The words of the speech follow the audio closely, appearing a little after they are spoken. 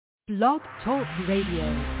Blog Talk Radio.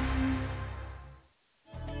 A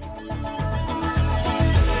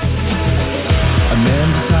man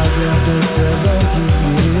decides after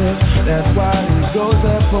 70 years, that's why he goes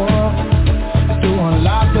there for, to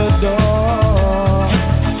unlock the door.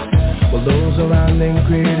 Well, those around him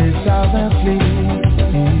criticize and flee.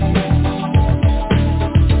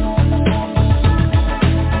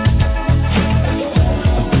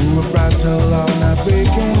 And through a bright along that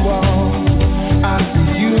breaking wall, I see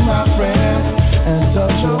you, my friend, and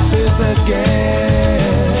touch your face again.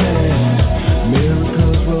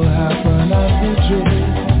 Miracles will happen as we dream.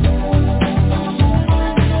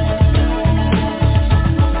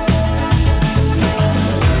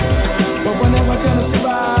 But we're never gonna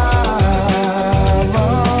survive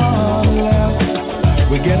unless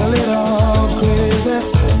we get a little crazy.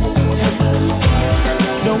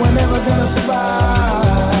 No, we're never gonna survive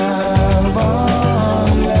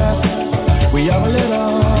unless we are a little.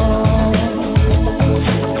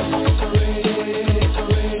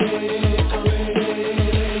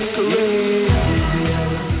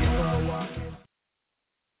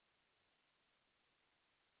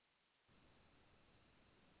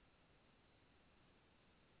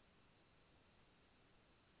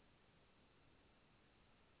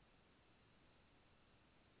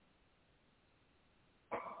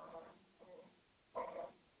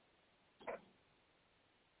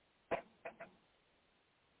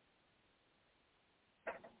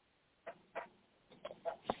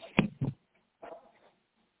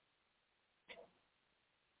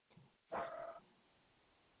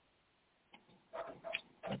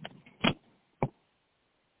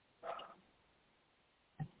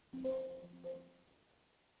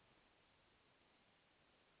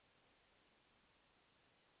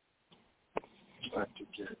 To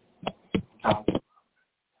get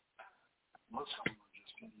most of them are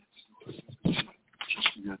just idiots, just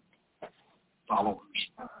to get followers.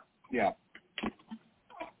 Yeah.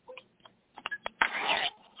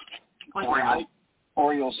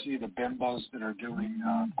 Or you'll see the bimbos that are doing,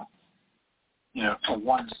 a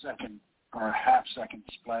 1 second or a half second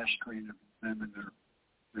splash screen of them in their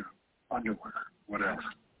underwear, whatever.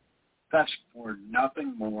 That's for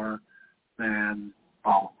nothing more than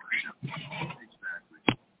followership.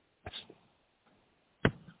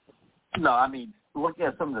 No, I mean, look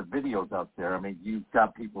at some of the videos out there. I mean, you've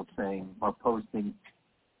got people saying or posting,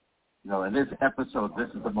 in this episode, this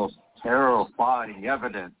is the most terrifying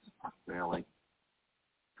evidence. Really?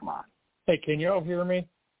 Come on. Hey, can you all hear me?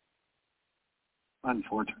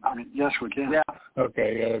 Unfortunately. I mean, yes, we can. Yeah.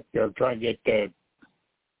 Okay, I'm trying to get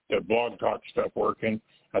the blog talk stuff working.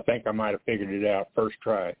 I think I might have figured it out first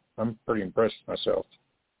try. I'm pretty impressed with myself.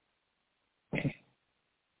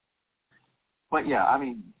 But yeah, I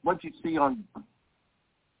mean, what you see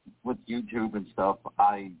with YouTube and stuff,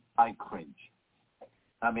 I cringe.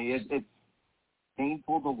 I mean, it's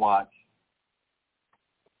painful to watch.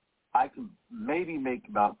 I can maybe make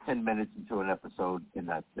about 10 minutes into an episode, and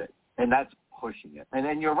that's it. And that's pushing it. And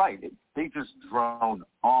then you're right. They just drone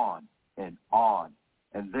on and on.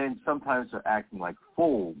 And then sometimes they're acting like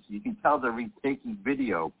fools. You can tell they're retaking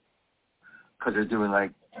video because they're doing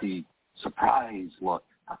like the surprise look.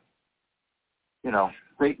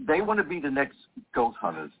 They want to be the next ghost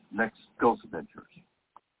hunters, next ghost adventurers.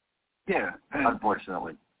 Yeah.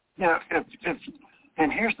 Unfortunately. Yeah.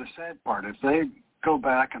 And here's the sad part. If they go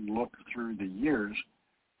back and look through the years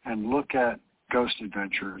and look at ghost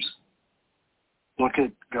adventurers, look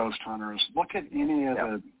at ghost hunters, look at any of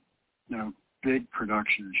the, big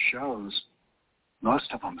production shows,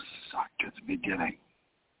 most of them sucked at the beginning.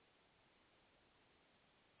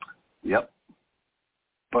 Yep.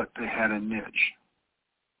 But they had a niche.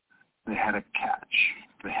 They had a catch.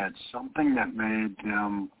 They had something that made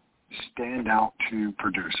them stand out to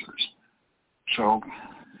producers. So,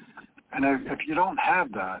 and if you don't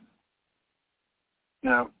have that,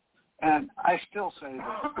 and I still say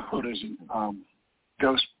that,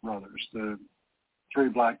 Ghost Brothers, the 3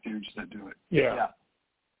 black dudes that do it. Yeah.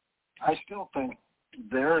 I still think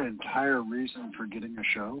their entire reason for getting a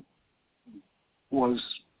show was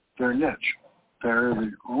their niche. They're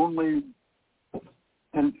the only,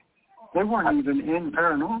 and they weren't even in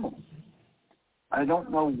paranormal. I don't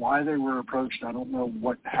know why they were approached. I don't know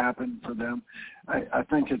what happened for them. I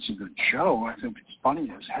think it's a good show. I think it's funny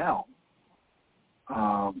as hell.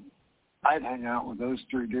 I'd hang out with those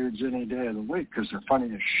 3 dudes any day of the week because they're funny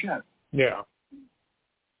as shit. Yeah.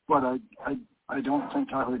 But I don't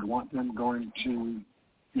think I would want them going to,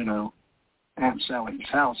 Aunt Sally's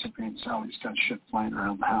house if Aunt Sally's got shit flying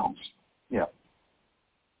around the house. Yeah.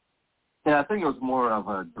 Yeah, I think it was more of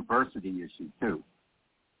a diversity issue, too.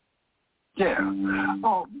 Yeah.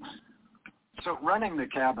 Oh, so running the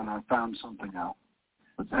cabin, I found something out.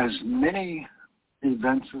 As many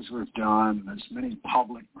events as we've done, as many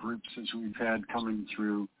public groups as we've had coming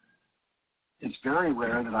through, it's very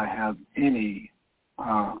rare that I have any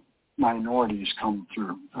minorities come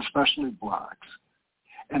through, especially blacks.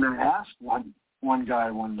 And I asked one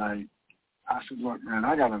guy one night, I said, look, man,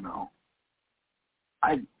 I got to know.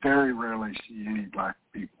 I very rarely see any black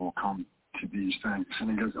people come to these things.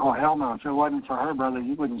 And he goes, oh, hell no. If it wasn't for her, brother,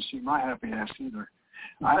 you wouldn't see my happy ass either.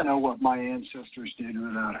 I know what my ancestors did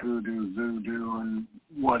without hoodoo, voodoo, and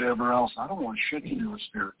whatever else. I don't want shit to do with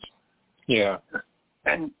spirits. Yeah.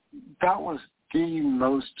 And that was the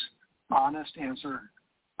most honest answer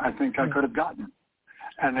I think I could have gotten.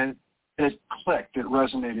 And it clicked. It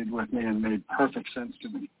resonated with me and made perfect sense to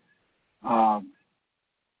me.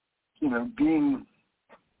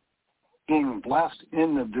 Being blessed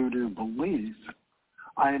in the voodoo belief,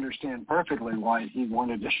 I understand perfectly why he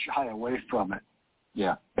wanted to shy away from it.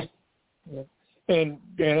 Yeah. And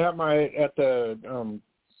at the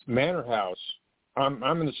manor house, I'm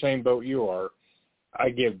in the same boat you are. I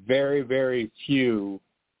get very, very few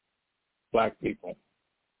black people.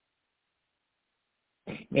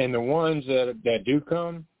 And the ones that do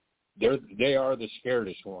come, they are the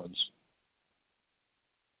scaredest ones.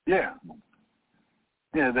 Yeah.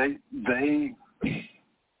 Yeah, they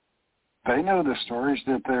know the stories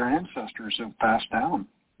that their ancestors have passed down.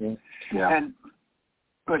 Yeah.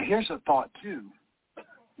 But here's a thought too: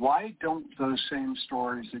 why don't those same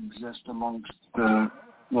stories exist amongst the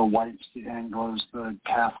whites, the Anglos, the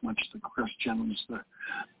Catholics, the Christians,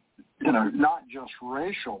 not just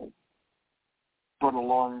racial, but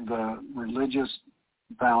along the religious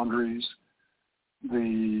boundaries,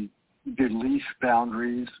 the belief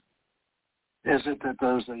boundaries? Is it that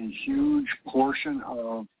there's a huge portion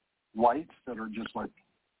of whites that are just like,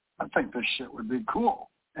 I think this shit would be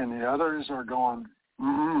cool, and the others are going,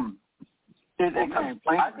 I think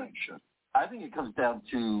it comes down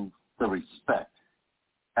to the respect.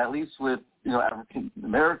 At least with African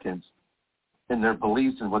Americans and their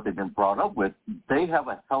beliefs and what they've been brought up with, they have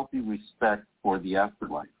a healthy respect for the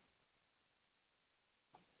afterlife.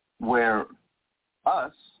 Where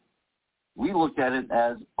us, we look at it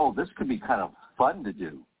as, oh, this could be kind of fun to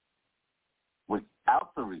do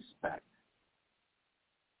without the respect.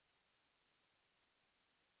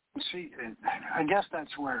 See, I guess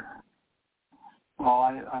that's where,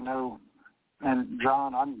 I know, and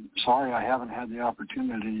John, I'm sorry I haven't had the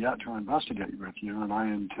opportunity yet to investigate with you, and I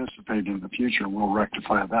anticipate in the future we'll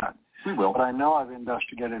rectify that. We will. But I know I've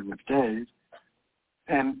investigated with Dave,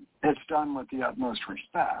 and it's done with the utmost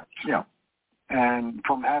respect. Yeah. And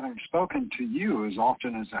from having spoken to you as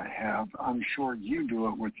often as I have, I'm sure you do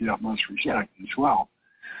it with the utmost respect as well.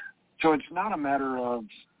 So it's not a matter of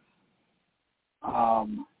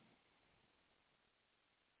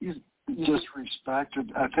disrespect.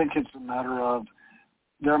 I think it's a matter of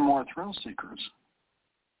they're more thrill seekers.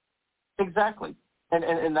 Exactly.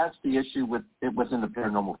 And that's the issue with it within the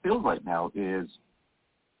paranormal field right now is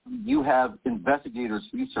you have investigators,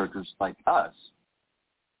 researchers like us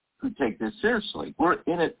who take this seriously. We're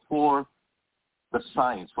in it for the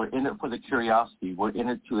science. We're in it for the curiosity. We're in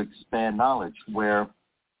it to expand knowledge, where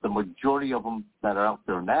the majority of them that are out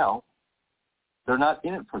there now, they're not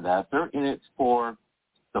in it for that. They're in it for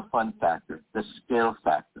the fun factor, the scare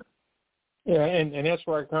factor. Yeah, and that's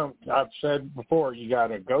where I've said before, you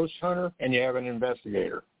got a ghost hunter and you have an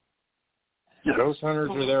investigator. Yes. Ghost hunters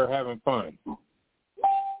are there having fun.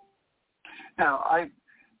 Now,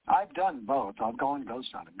 I've done both. I've gone ghost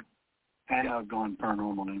hunting and I've gone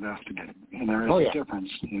paranormal investigating. And there is a difference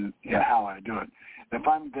in how I do it. If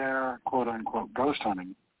I'm there, quote unquote, ghost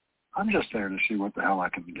hunting, I'm just there to see what the hell I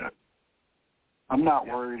can get. I'm not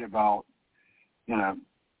worried about,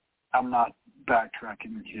 I'm not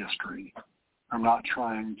backtracking history. I'm not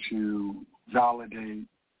trying to validate,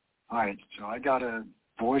 all right, so I got a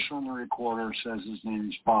voice on the recorder says his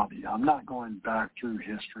name's Bobby. I'm not going back through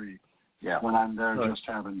history when I'm there just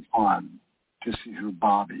having fun to see who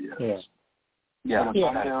Bobby is. Yeah. But if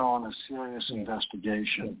I'm there on a serious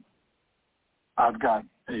investigation, I've got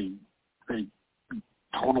a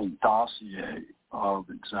total dossier of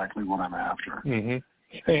exactly what I'm after.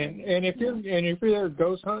 Mm-hmm. And if you're there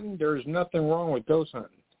ghost hunting, there's nothing wrong with ghost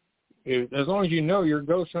hunting. As long as you know you're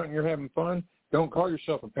ghost hunting, you're having fun, don't call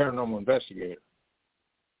yourself a paranormal investigator.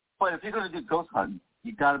 But if you're going to do ghost hunting,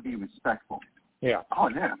 you got to be respectful. Yeah. Oh,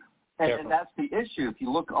 yeah. And that's the issue. If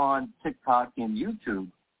you look on TikTok and YouTube,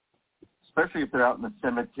 especially if they're out in the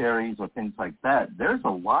cemeteries or things like that, there's a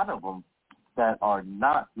lot of them that are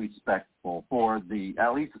not respectful for at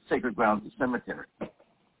least the sacred grounds of the cemetery.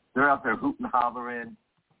 They're out there hooting, hollering,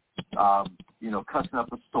 cussing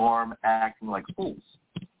up a storm, acting like fools.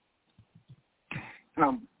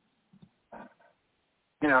 So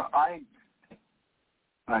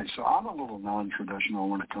I'm a little non-traditional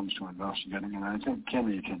when it comes to investigating, and I think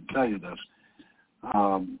Kenny can tell you this.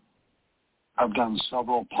 I've done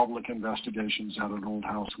several public investigations out at Old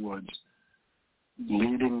House Woods,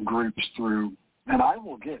 leading groups through, and I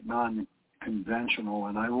will get non-conventional,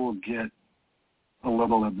 and I will get a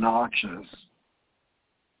little obnoxious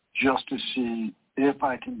just to see if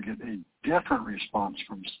I can get a different response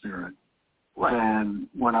from spirit than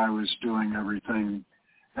when I was doing everything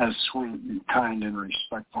as sweet and kind and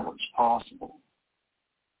respectful as possible.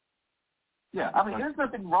 Yeah, I mean, there's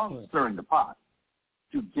nothing wrong with stirring the pot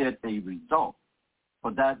to get a result.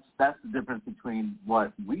 But that's the difference between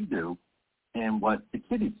what we do and what the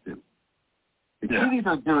kiddies do. The kiddies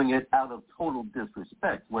are doing it out of total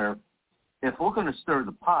disrespect, where if we're going to stir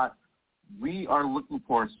the pot, we are looking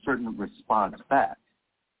for a certain response back.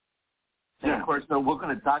 And, of course, we're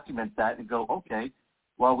going to document that and go, okay,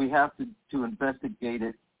 well, we have to investigate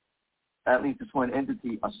it, at least this one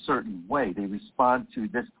entity, a certain way. They respond to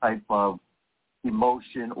this type of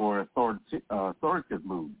emotion or authoritative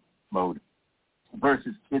mode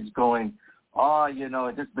versus kids going, oh,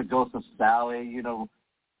 this is the ghost of Sally,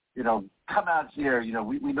 come out here,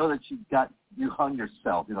 we know that you hung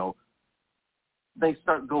yourself, They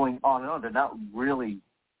start going on and on. They're not really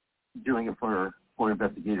doing it for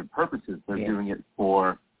investigative purposes. They're doing it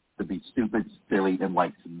to be stupid, silly, and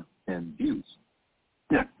likes and views.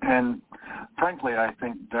 Yeah, and frankly, I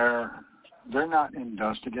think they're not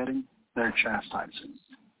investigating; they're chastising.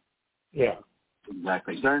 Yeah,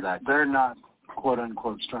 exactly. They're not quote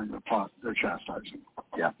unquote stirring the pot; they're chastising.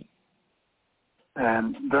 Yeah,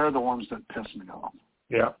 and they're the ones that piss me off.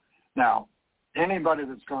 Yeah. Now, anybody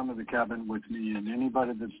that's gone to the cabin with me, and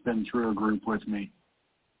anybody that's been through a group with me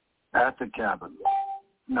at the cabin,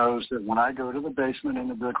 knows that when I go to the basement in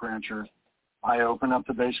the Brick Rancher, I open up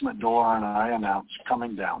the basement door and I announce,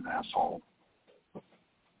 coming down, asshole.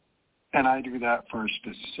 And I do that for a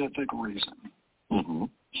specific reason. Mm-hmm.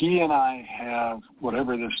 He and I have,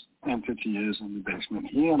 whatever this entity is in the basement,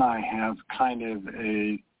 he and I have kind of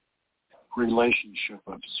a relationship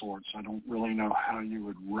of sorts. I don't really know how you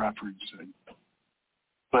would reference it.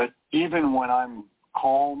 But even when I'm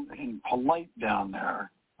calm and polite down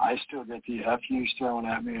there, I still get the FUs thrown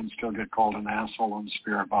at me and still get called an asshole on the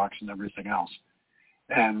spirit box and everything else.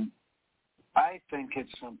 And I think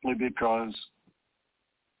it's simply because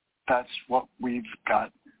that's what we've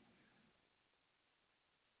got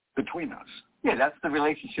between us. Yeah, that's the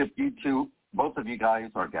relationship you two, both of you guys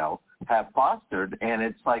or gals, have fostered. And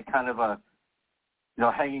it's like kind of a,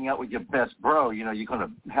 hanging out with your best bro, you're going to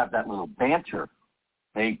have that little banter.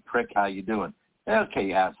 Hey, prick, how you doing?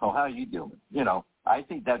 Okay, asshole, how you doing? I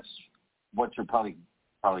think that's what you're probably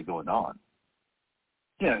going on.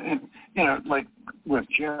 Yeah, and, like with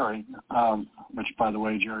Geri, which, by the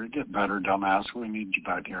way, Geri, get better, dumbass. We need you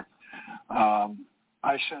back here.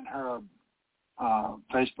 I sent her a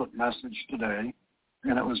Facebook message today,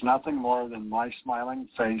 and it was nothing more than my smiling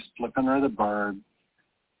face, flipping her the bird,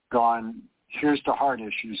 going, here's the hard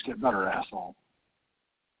issues, get better, asshole.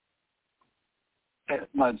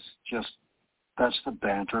 That's the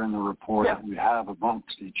banter and the rapport that we have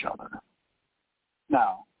amongst each other.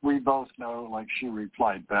 Now, we both know, like she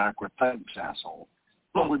replied back with, thanks, asshole.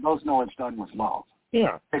 But we both know it's done with love.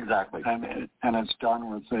 Yeah, exactly. And it's done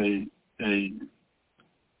with a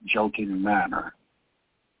joking manner.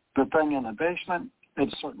 The thing in the basement,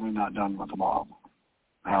 it's certainly not done with love.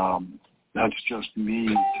 That's just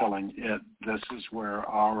me telling it this is where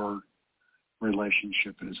our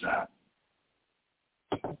relationship is at.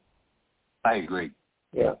 I agree.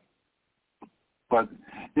 Yeah. But,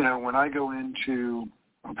 when I go into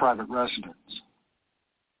a private residence,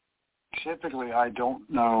 typically I don't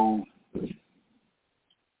know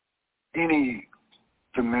any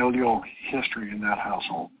familial history in that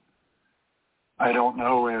household. I don't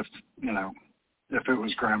know if it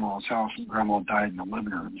was Grandma's house and Grandma died in the living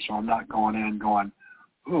room, so I'm not going in going,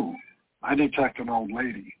 ooh, I detect an old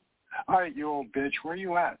lady. All right, you old bitch, where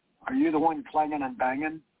you at? Are you the one clanging and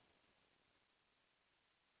banging?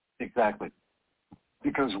 Exactly.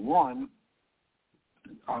 Because one,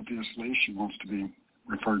 obviously she wants to be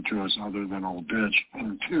referred to as other than old bitch,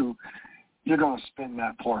 and two, you're going to spin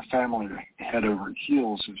that poor family head over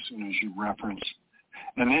heels as soon as you reference,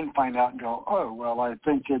 and then find out and go, oh, well, I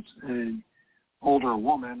think it's a older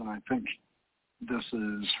woman, and I think this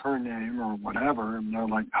is her name or whatever, and they're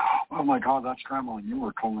like, oh my God, that's Grandma, and you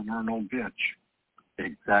were calling her an old bitch.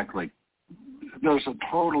 Exactly. There's a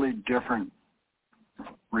totally different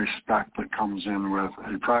respect that comes in with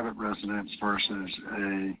a private residence versus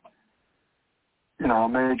a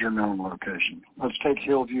major known location. Let's take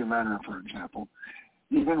Hillview Manor, for example.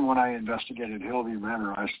 Even when I investigated Hillview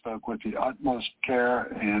Manor, I spoke with the utmost care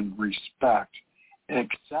and respect,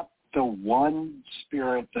 except the one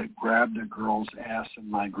spirit that grabbed a girl's ass in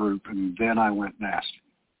my group, and then I went nasty.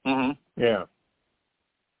 Mm-hmm. Yeah.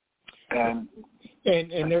 And I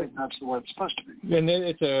think that's the way it's supposed to be. And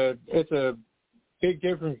it's a big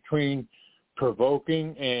difference between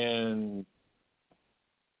provoking and,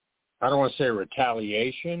 I don't want to say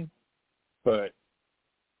retaliation, but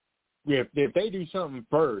if they do something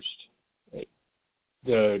first,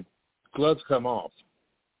 the gloves come off.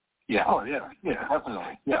 Yeah. Oh, yeah. Yeah,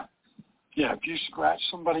 definitely. Yeah. Yeah, if you scratch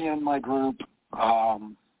somebody in my group, or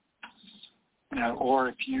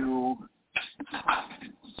if you,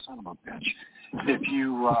 son of a bitch, if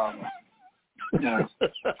you,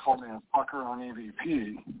 call me a fucker on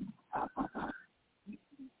EVP,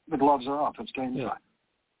 the gloves are off. It's game time.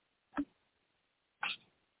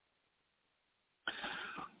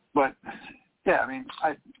 But, yeah, I mean,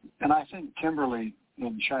 I think Kimberly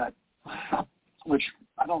in chat, which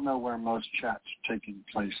I don't know where most chat's taking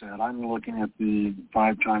place at. I'm looking at the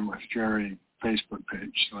 5 Time with Geri Facebook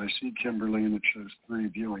page. So I see Kimberly, and it shows 3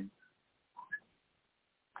 viewing.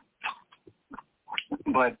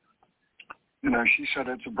 But, she said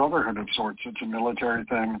it's a brotherhood of sorts. It's a military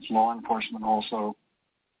thing. It's law enforcement also.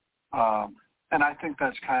 And I think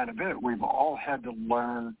that's kind of it. We've all had to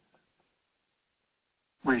learn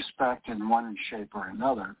respect in one shape or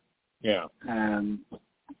another. Yeah. And,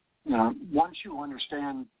 once you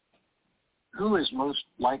understand who is most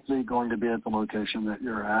likely going to be at the location that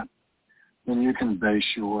you're at, then you can base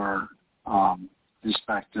your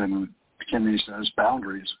respect and, Kimmy says,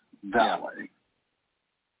 boundaries that way.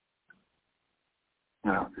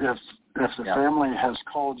 If the family has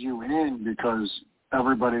called you in because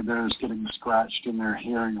everybody there is getting scratched and they're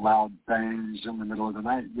hearing loud bangs in the middle of the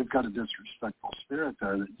night, you've got a disrespectful spirit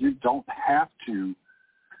there that you don't have to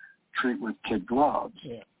treat with kid gloves.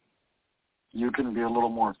 Yeah. You can be a little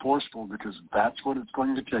more forceful because that's what it's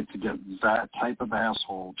going to take to get that type of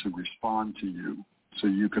asshole to respond to you, so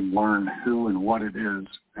you can learn who and what it is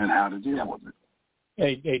and how to deal with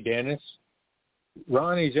it. Hey, Dennis.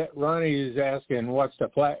 Ronnie is asking, what's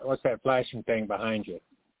that flashing thing behind you?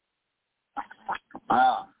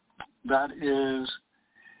 That is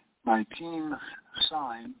my team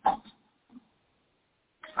sign.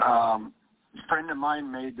 A friend of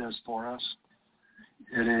mine made this for us.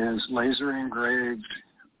 It is laser engraved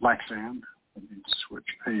Lexan. Let me switch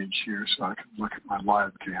page here so I can look at my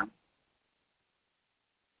live cam.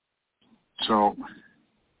 So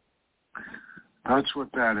that's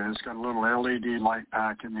what that is. Got a little LED light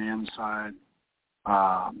pack in the inside.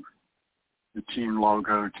 The team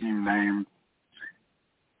logo, team name.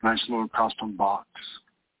 Nice little custom box.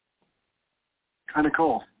 Kind of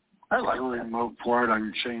cool. I like a remote for it. I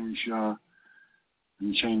can change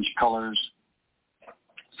colors.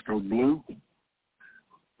 Let's go blue.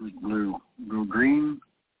 Go green.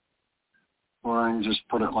 Or I can just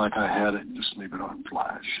put it like I had it and just leave it on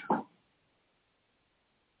flash.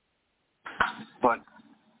 But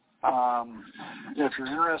if you're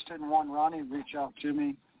interested in one, Ronnie, reach out to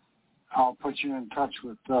me. I'll put you in touch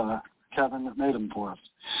with Kevin that made them for us.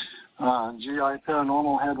 GI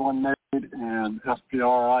Paranormal had one made, and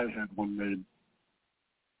FPRI had one made.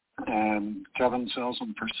 And Kevin sells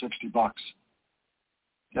them for $60.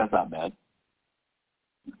 That's not bad.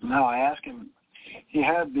 No, I asked him. He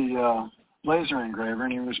had the laser engraver,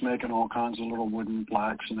 and he was making all kinds of little wooden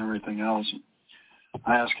plaques and everything else.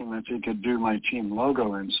 I asked him if he could do my team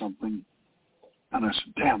logo in something. And I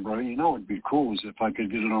said, damn, bro, what would be cool is if I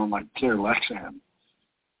could get it on, like, clear Lexan.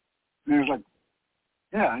 And he was like,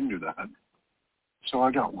 yeah, I can do that. So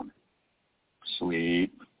I got one.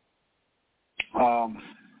 Sweet.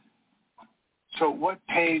 So what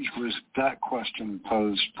page was that question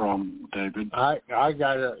posed from, David? I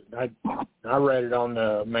got it. I read it on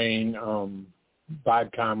the main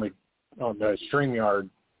Vibe Comic on the StreamYard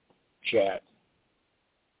chat,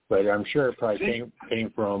 but I'm sure it probably came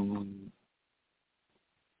from.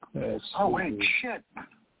 Oh wait, shit!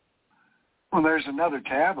 Well, there's another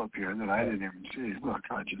tab up here that I didn't even see. Look,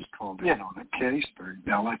 I just called in on a case, very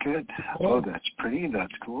delicate. Oh, that's pretty.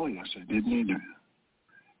 That's cool. Yes, I did need to.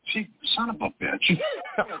 See, son of a bitch.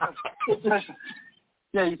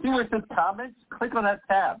 Yeah, you see where it says comments? Click on that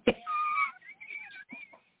tab.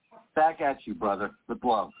 Back at you, brother, with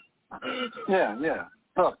love. Yeah.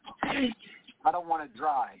 Look, I don't want it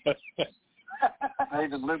dry. I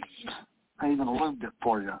even lubed it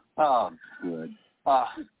for you. Oh, good.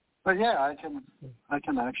 But yeah, I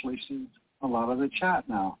can actually see a lot of the chat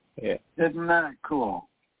now. Yeah. Isn't that cool?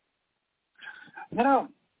 You know,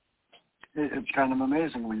 it's kind of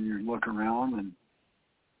amazing when you look around and,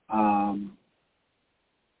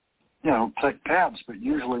 you know, click tabs, but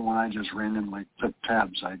usually when I just randomly click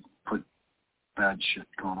tabs, I put bad shit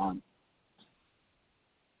going on.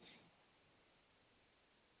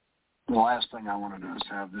 The last thing I want to do is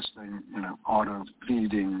have this thing, you know,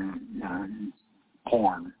 auto-feeding, you know,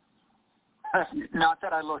 porn. Not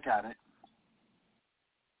that I look at it.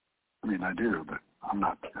 I mean, I do, but I'm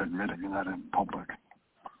not admitting that in public.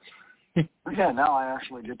 But yeah, now I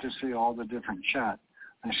actually get to see all the different chat.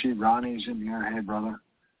 I see Ronnie's in here. Hey, brother.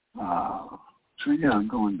 So, yeah, I'm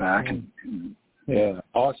going back and yeah,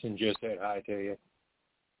 Austin just said hi to you.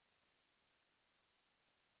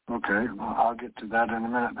 Okay, well, I'll get to that in a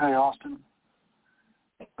minute. Hey, Austin.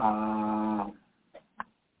 Oh,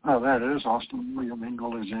 there it is. Austin William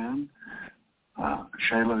Engel is in.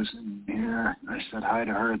 Shayla's in here. I said hi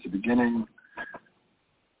to her at the beginning.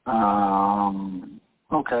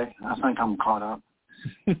 Okay, I think I'm caught up.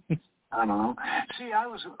 I don't know. See, I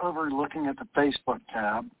was over looking at the Facebook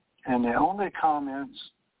tab, and the only comments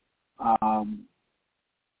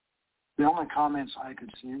I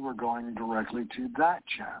could see were going directly to that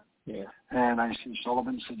chat. Yeah. And I see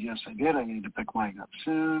Sullivan said, yes, I did. I need to pick mine up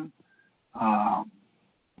soon. But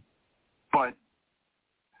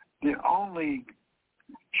the only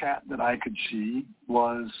chat that I could see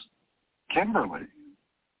was Kimberly.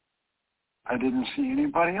 I didn't see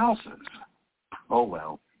anybody else's. Oh,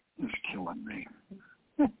 well, it's killing me.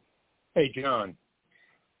 Hey, John.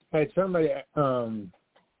 Hey, somebody,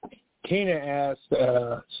 Tina asked,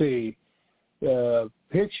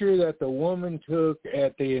 picture that the woman took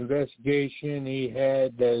at the investigation he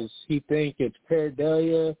had, does he think it's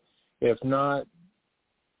pareidolia? If not,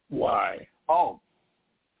 why? Oh,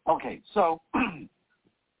 okay. So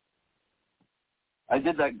I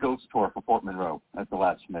did that ghost tour for Fort Monroe at the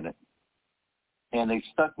last minute. And they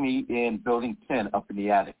stuck me in Building 10 up in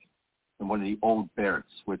the attic in one of the old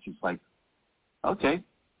barracks, which is like, okay,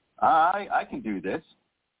 I can do this.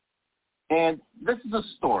 And this is a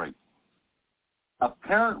story.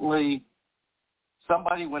 Apparently,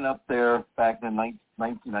 somebody went up there back in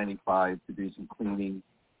 1995 to do some cleaning,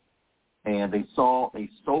 and they saw a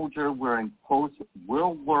soldier wearing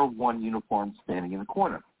post-World War I uniform standing in the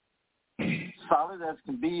corner. Solid as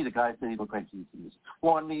can be, the guy said he looked like he was in his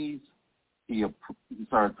 20s. He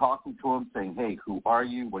started talking to him, saying, hey, who are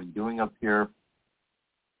you? What are you doing up here?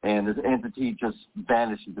 And this entity just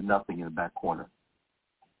vanished into nothing in the back corner.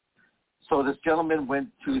 So this gentleman went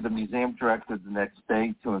to the museum director the next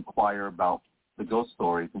day to inquire about the ghost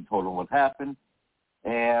stories and told him what happened.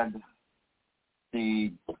 And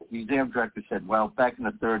the museum director said, well, back in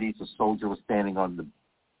the 30s, a soldier was standing on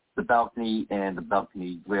the balcony, and the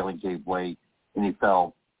balcony railing gave way, and he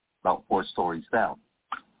fell about 4 stories down.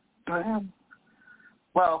 Damn.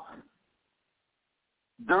 Well,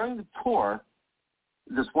 during the tour,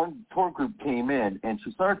 this one tour group came in, and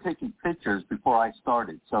she started taking pictures before I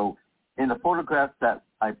started. So in the photograph that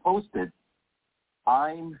I posted,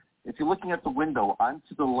 if you're looking at the window, I'm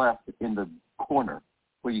to the left in the corner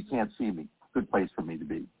where you can't see me. Good place for me to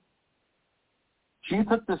be. She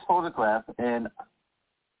took this photograph, and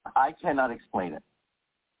I cannot explain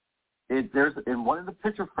it. There's in one of the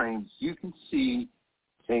picture frames, you can see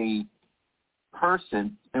a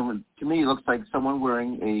person, and to me it looks like someone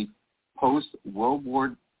wearing a post-World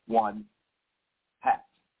War I hat.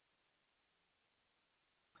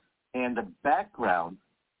 And the background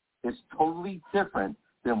is totally different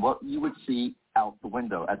than what you would see out the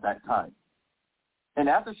window at that time. And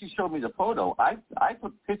after she showed me the photo, I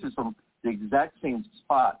took pictures from the exact same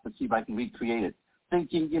spot to see if I can recreate it,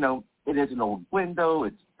 thinking, it is an old window,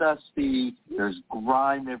 it's dusty, there's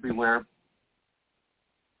grime everywhere.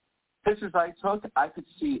 Pictures I took, I could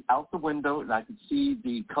see out the window, and I could see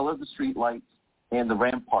the color of the street lights and the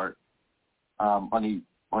rampart on the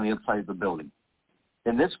other side of the building.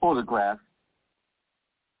 In this photograph,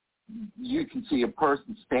 you can see a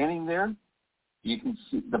person standing there. You can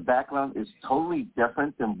see the background is totally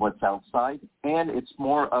different than what's outside, and it's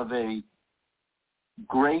more of a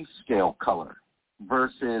grayscale color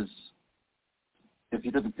versus if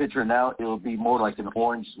you took a picture now, it would be more like an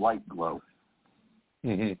orange light glow.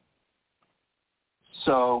 Mm-hmm.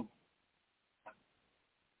 So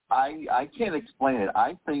I can't explain it.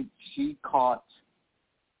 I think she caught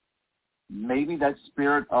maybe that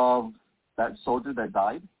spirit of that soldier that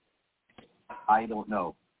died. I don't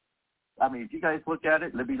know. I mean, if you guys look at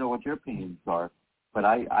it, let me know what your opinions are. But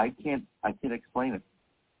I can't explain it.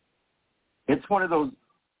 It's one of those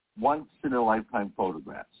once in a lifetime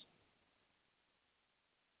photographs.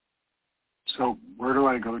 So where do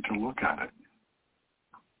I go to look at it?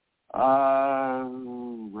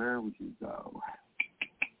 Where would you go?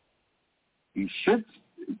 You should.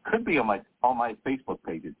 It could be on my Facebook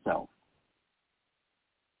page itself.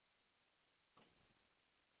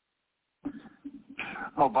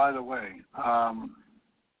 Oh, by the way, I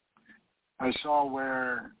saw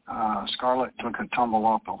where Scarlett took a tumble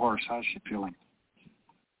off the horse. How's she feeling?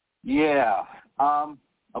 Yeah. A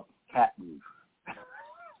cat move.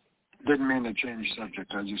 Didn't mean to change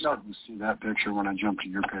subject. I just happened to see that picture when I jumped to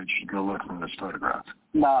your page to go look for this photograph.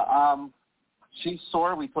 No, she's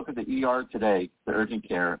sore. We took her to ER today, the urgent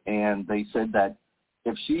care, and they said that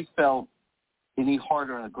if she fell any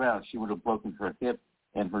harder on the ground, she would have broken her hip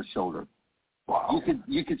and her shoulder. Wow.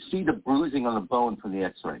 You could see the bruising on the bone from the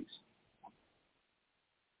X-rays.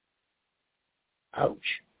 Ouch.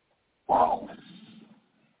 Wow.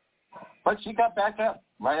 But she got back up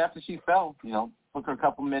right after she fell. You know, took her a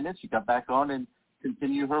couple minutes. She got back on and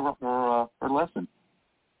continued her lesson.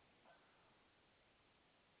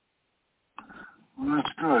 Well,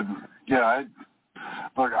 that's good. Yeah,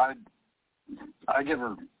 I give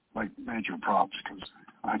her like major props because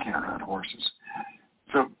I can't ride horses.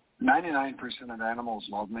 So 99% of animals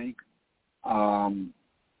love me.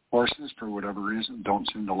 Horses, for whatever reason, don't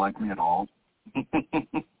seem to like me at all.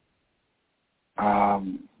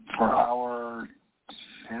 For our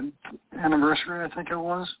 10th anniversary, I think it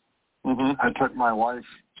was, I took my wife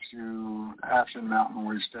to Afton Mountain.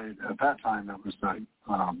 We stayed, at that time, it was the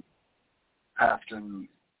Afton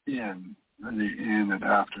Inn, the inn at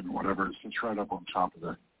Afton, whatever. It sits right up on top of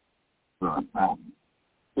the mountain.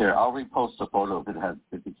 Here, I'll repost a photo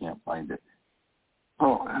if you can't find it.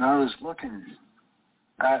 Oh, and I was looking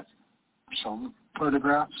at some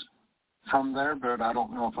photographs from there, but I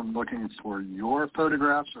don't know if I'm looking for your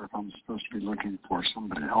photographs or if I'm supposed to be looking for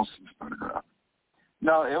somebody else's photograph.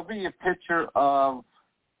 No, it'll be a picture of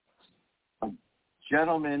a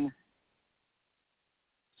gentleman.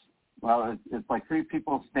 Well, it's like three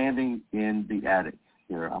people standing in the attic.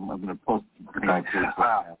 Here, I'm going to post it on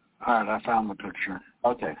Facebook. All right, I found the picture.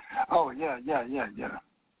 Okay. Oh, yeah.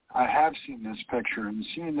 I have seen this picture, and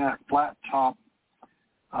seeing that flat top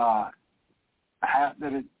hat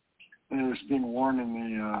that it is being worn in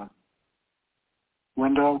the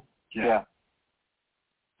window. Yeah.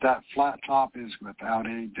 That flat top is without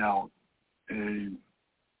a doubt a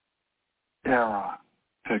era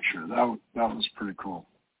picture. That was pretty cool.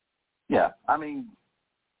 Yeah, I mean,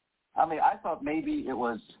 I thought maybe it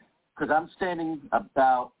was because I'm standing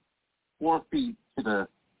about 4 feet to the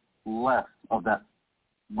left of that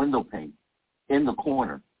window pane in the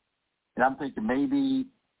corner, and I'm thinking maybe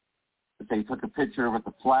they took a picture with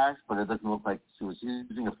a flash, but it doesn't look like she was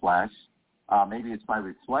using a flash. Maybe it's my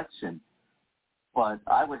reflection, but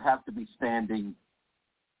I would have to be standing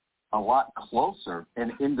a lot closer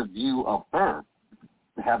and in the view of her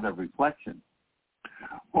to have that reflection.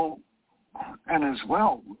 Well, and as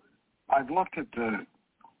well, I've looked at the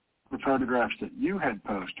photographs that you had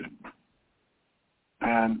posted,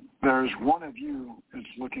 and there's one of you that's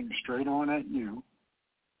looking straight on at you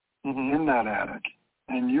in that attic,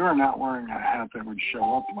 and you're not wearing a hat that would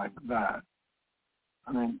show up like that.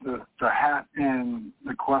 I mean, the hat in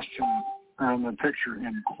the question, or in the picture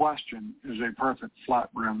in question, is a perfect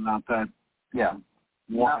flat brim, not that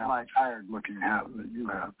worn-out, tired-looking hat that you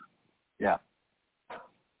have. Yeah.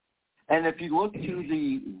 And if you look to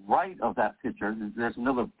the right of that picture, there's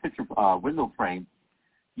another picture window frame.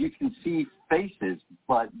 You can see faces,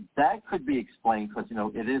 but that could be explained because, you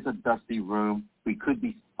know, it is a dusty room.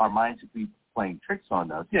 Our minds could be playing tricks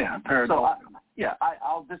on us. Yeah, paradox. So,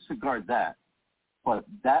 I'll disregard that. But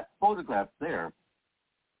that photograph there,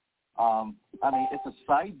 it's a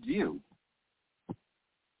side view.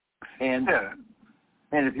 And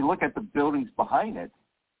if you look at the buildings behind it,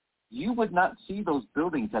 you would not see those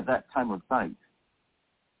buildings at that time of night.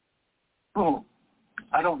 Well,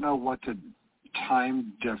 I don't know what the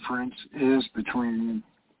time difference is between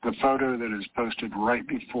the photo that is posted right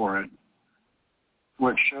before it,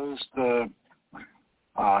 which shows the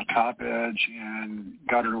top edge and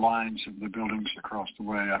gutter lines of the buildings across the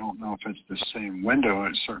way. I don't know if it's the same window.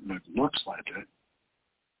 It certainly looks like it.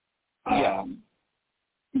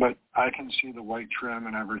 But I can see the white trim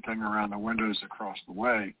and everything around the windows across the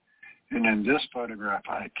way. And in this photograph,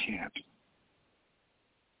 I can't.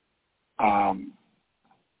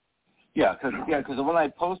 Because when I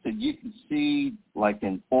posted, you can see like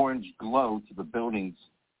an orange glow to the buildings.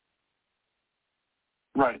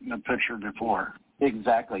 Right, in the picture before.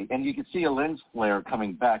 Exactly. And you can see a lens flare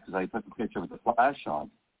coming back because I took the picture with the flash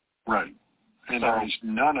on. Right. And there's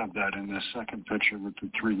none of that in this second picture with the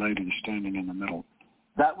three ladies standing in the middle.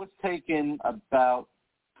 That was taken about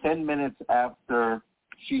 10 minutes after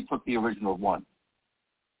she took the original one.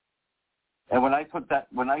 And when I took that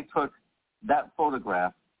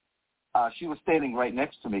photograph, she was standing right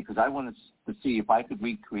next to me because I wanted to see if I could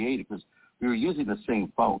recreate it because we were using the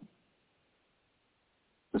same phone,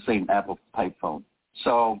 the same Apple-type phone.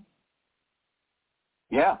 So,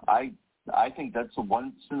 yeah, I think that's a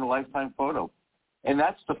once-in-a-lifetime photo. And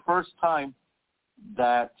that's the first time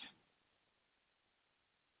that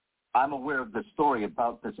I'm aware of the story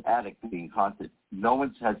about this attic being haunted. No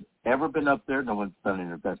one has ever been up there. No one's done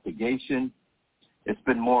an investigation. It's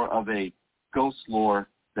been more of a ghost lore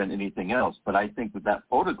than anything else. But I think with that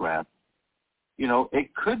photograph,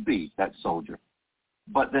 it could be that soldier.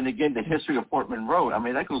 But then again, the history of Fort Monroe, I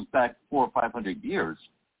mean, that goes back 400 or 500 years.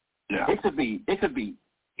 Yeah. It could be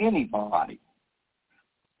anybody.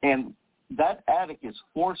 And that attic is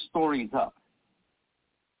 4 stories up.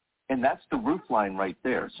 And that's the roof line right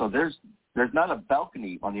there. So there's not a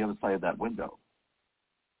balcony on the other side of that window.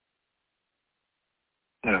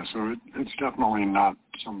 Yeah, so it's definitely not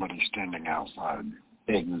somebody standing outside.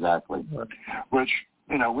 Exactly. Which,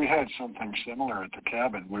 we had something similar at the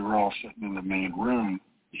cabin. We were all sitting in the main room,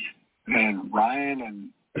 and Ryan and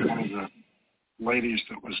one of the ladies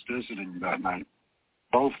that was visiting that night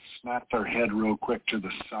both snapped their head real quick to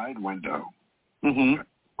the side window,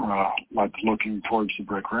 like looking towards the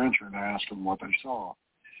brick rancher, and I asked them what they saw.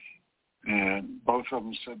 And both of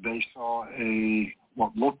them said they saw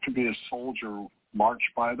what looked to be a soldier march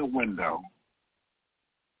by the window,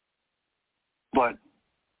 but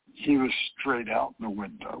he was straight out the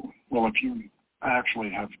window. Well, if you actually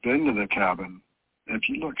have been to the cabin, if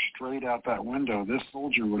you look straight out that window, this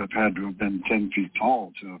soldier would have had to have been 10 feet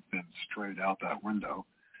tall to have been straight out that window.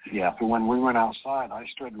 Yeah. So when we went outside, I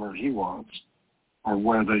stood where he was, or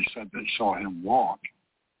where they said they saw him walk,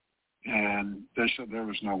 and they said there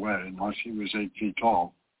was no way, unless he was 8 feet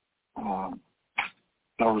tall,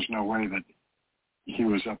 there was no way that he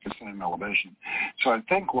was at the same elevation. So I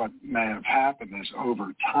think what may have happened is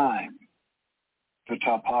over time, the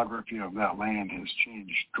topography of that land has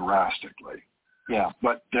changed drastically. Yeah.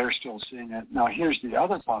 But they're still seeing it. Now, here's the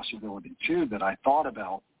other possibility, too, that I thought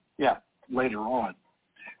about later on.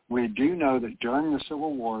 We do know that during the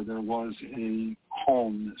Civil War, there was a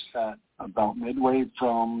home that sat about midway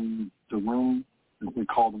from the room that we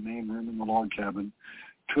call the main room in the log cabin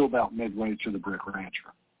to about midway to the brick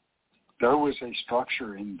rancher. There was a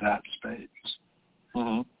structure in that space.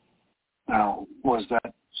 Mm-hmm. Now, was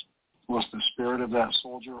the spirit of that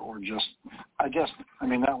soldier, or just,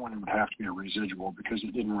 that one would have to be a residual because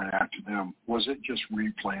it didn't react to them. Was it just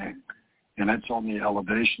replaying? And it's on the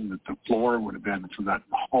elevation that the floor would have been for that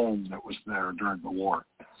home that was there during the war.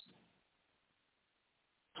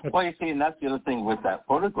 Well, you see, and that's the other thing with that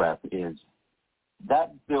photograph is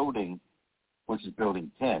that building, which is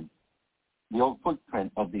Building 10, the old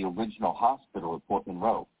footprint of the original hospital at Fort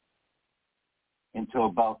Monroe until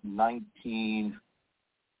about 1912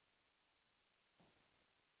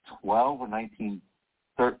 or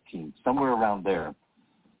 1913, somewhere around there,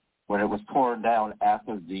 when it was torn down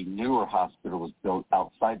after the newer hospital was built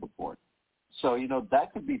outside the fort. So,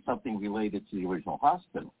 that could be something related to the original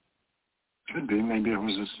hospital. Could be. Maybe it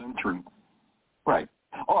was a sentry. Right.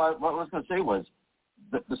 Oh, what I was going to say was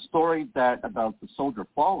the story about the soldier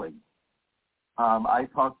falling, I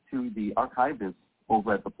talked to the archivist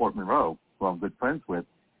over at the Fort Monroe, who I'm good friends with,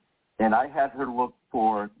 and I had her look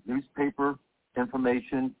for newspaper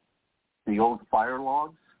information, the old fire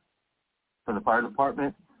logs for the fire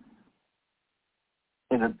department,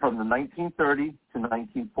 from the 1930 to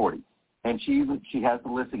 1940. And she has a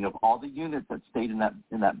listing of all the units that stayed in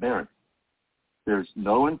that barracks. There's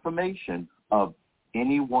no information of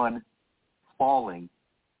anyone falling,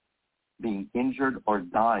 being injured, or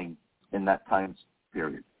dying in that time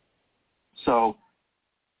period. So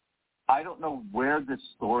I don't know where this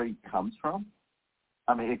story comes from.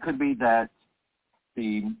 I mean, it could be that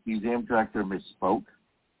the museum director misspoke.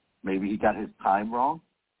 Maybe he got his time wrong.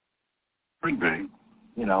 Could be.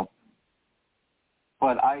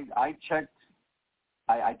 But I checked.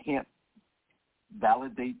 I can't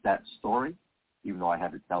validate that story, even though I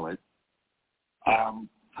had to tell it. I'm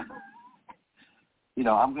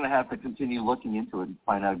going to have to continue looking into it and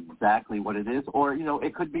find out exactly what it is. Or,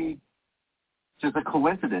 it could be just a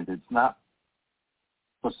coincidence. It's not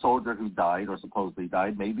the soldier who died or supposedly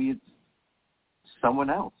died. Maybe it's someone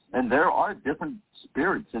else. And there are different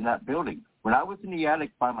spirits in that building. When I was in the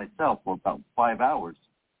attic by myself for about 5 hours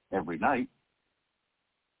every night,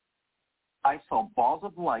 I saw balls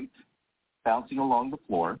of light bouncing along the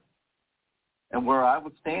floor. And where I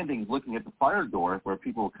was standing looking at the fire door where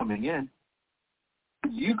people were coming in,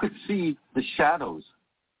 you could see the shadows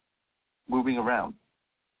moving around.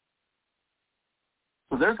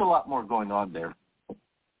 So there's a lot more going on there.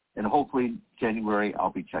 And hopefully January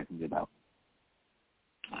I'll be checking it out.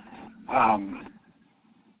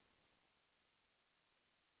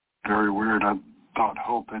 Very weird. I thought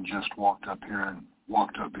Hope had just walked up here and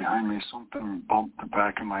walked up behind me. Something bumped the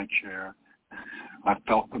back of my chair. I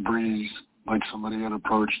felt the breeze like somebody had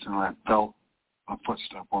approached, and I felt a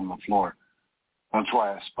footstep on the floor. That's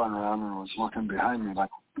why I spun around and was looking behind me like,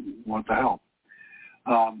 what the hell?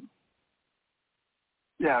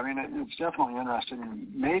 Yeah, I mean, it's definitely interesting.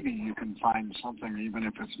 Maybe you can find something even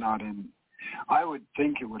if it's not in. I would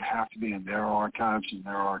think it would have to be in their archives, and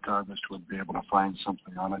their archivist would be able to find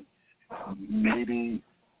something on it. Maybe.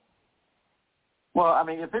 Well, I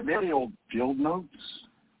mean, if it's maybe old field notes,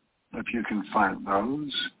 if you can find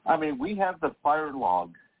those. I mean, we have the fire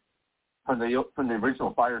log from the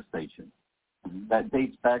original fire station that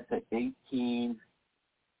dates back to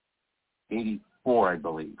 1884, I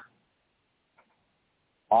believe,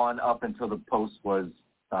 on up until the post was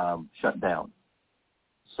shut down.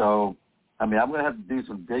 So, I mean, I'm going to have to do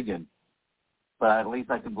some digging, but at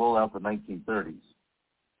least I can roll out the 1930s.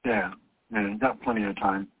 Yeah, you've got plenty of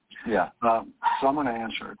time. Yeah. So I'm going to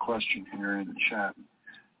answer a question here in the chat.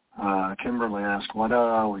 Kimberly asked, what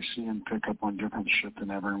are we seeing pick up on different shit than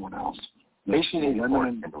everyone else?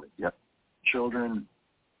 1884, yep. Children,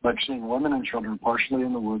 like seeing women and children partially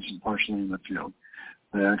in the woods and partially in the field.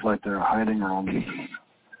 They act like they're hiding around the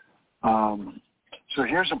So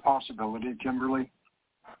here's a possibility, Kimberly.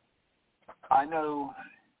 I know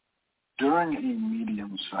during a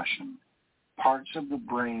medium session, parts of the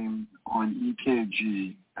brain on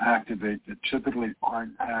EKG activate that typically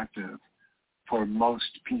aren't active for most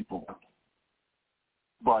people.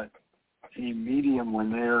 But a medium,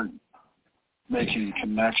 when they're making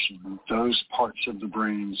connection, those parts of the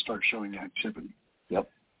brain start showing activity. Yep.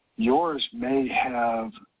 Yours may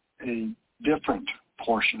have a different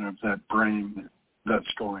portion of that brain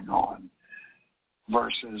that's going on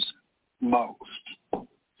versus most.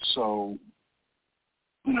 So,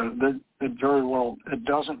 it very well, it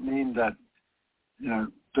doesn't mean that,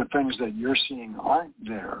 the things that you're seeing aren't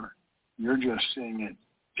there. You're just seeing it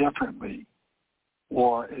differently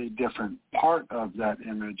or a different part of that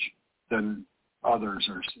image than others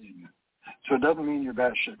are seeing it. So it doesn't mean you're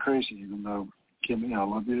batshit crazy, even though, Kimmy, I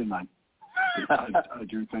love you tonight. I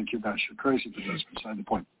do think you're batshit crazy, but that's beside the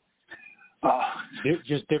point.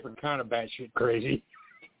 Just different kind of batshit crazy.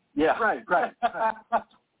 Yeah, right.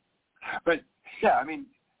 But, yeah, I mean,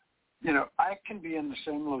 I can be in the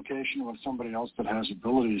same location with somebody else that has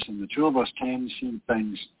abilities, and the two of us can see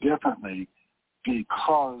things differently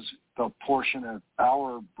because the portion of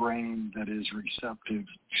our brain that is receptive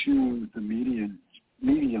to the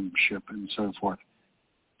mediumship and so forth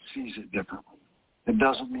sees it differently. It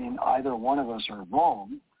doesn't mean either one of us are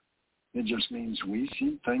wrong. It just means we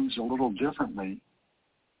see things a little differently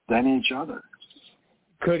than each other.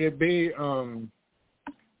 Could it be,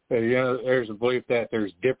 there's a belief that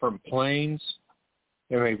there's different planes?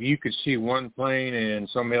 And maybe you could see one plane and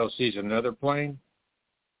somebody else sees another plane?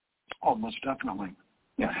 Oh, most definitely.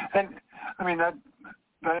 Yeah. And, I mean, that's,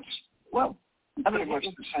 well, pretty much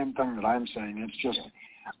the same thing that I'm saying. It's just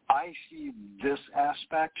I see this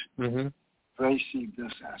aspect, they see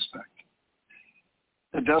this aspect.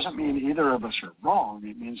 It doesn't mean either of us are wrong.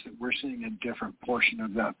 It means that we're seeing a different portion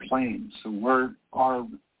of that plane. So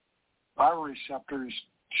our receptors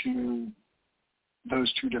to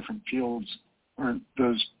those two different fields, or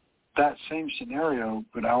that same scenario,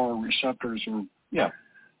 but our receptors are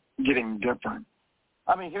getting different.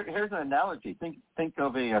 I mean, here's an analogy. Think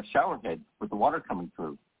of a shower head with the water coming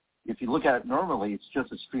through. If you look at it normally, it's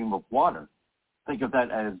just a stream of water. Think of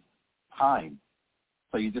that as time.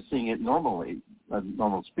 So you're just seeing it normally, at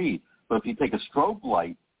normal speed. But if you take a strobe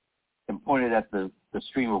light and point it at the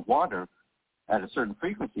stream of water at a certain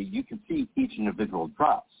frequency, you can see each individual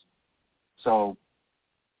drops. So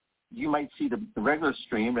you might see the regular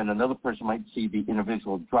stream, and another person might see the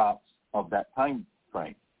individual drops of that time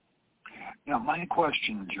frame. Now, my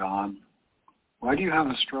question, John, why do you have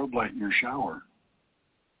a strobe light in your shower?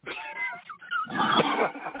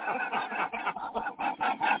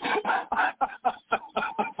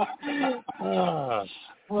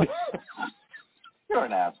 You're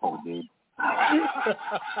an asshole, dude.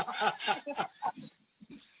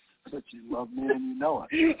 But you love me and you know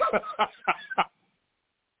it.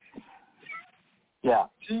 Yeah.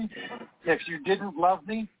 See, if you didn't love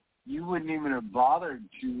me, you wouldn't even have bothered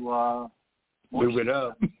to move it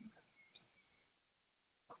up.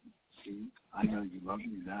 See? I know you love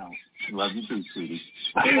me now. Love you too, sweetie.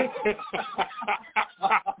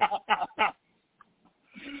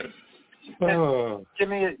 Oh.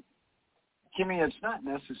 Kimmy, it's not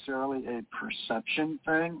necessarily a perception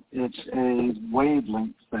thing. It's a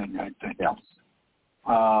wavelength thing, I think. Yeah.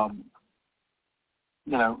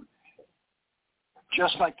 You know,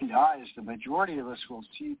 just like the eyes, the majority of us will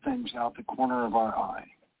see things out the corner of our eye.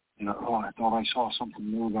 You know, oh, I thought I saw something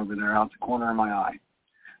move over there out the corner of my eye.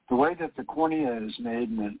 The way that the cornea is made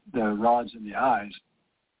and the rods in the eyes,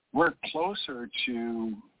 we're closer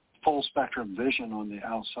to full spectrum vision on the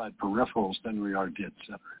outside peripherals than we are dead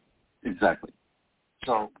center. Exactly.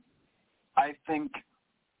 So I think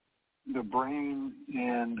the brain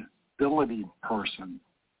and ability person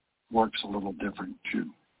works a little different too.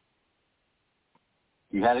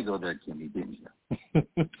 You had to go there, Kimmy, didn't you?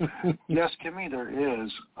 Yes, Kimmy, there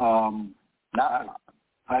is. I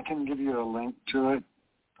can give you a link to it.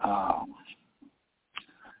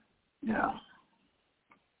 Yeah.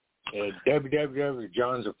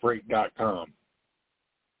 www.johnsafreak.com.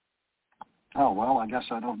 Oh, well, I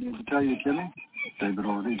guess I don't need to tell you, Kimmy. David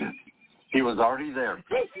already did. He was already there.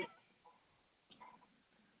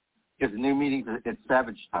 It's a new meeting. It's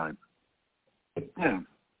Savage time. Yeah.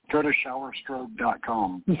 Go to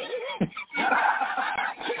showerstrobe.com.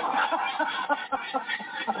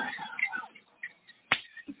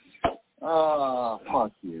 Oh,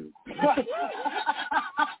 fuck you. I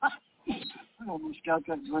almost got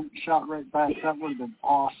that shot right back. That would have been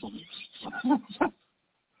awesome.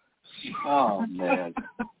 Oh, man.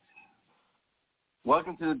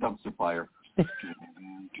 Welcome to the dumpster fire.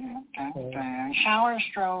 Shower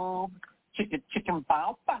strobe. Chicken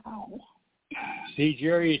bow bow. See,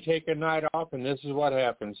 Jerry, you take a night off, and this is what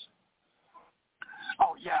happens.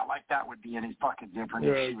 Oh, yeah, like that would be any fucking different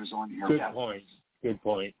if she was on here. Good point. Good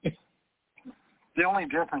point. The only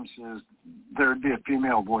difference is there'd be a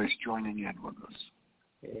female voice joining in with us.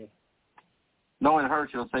 Yeah. Knowing her,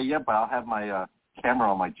 she'll say, yep, I'll have my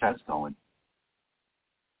camera on my chest going.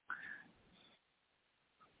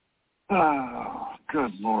 Oh,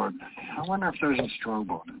 good Lord. I wonder if there's a strobe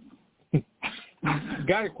on it.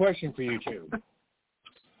 Got a question for you, too.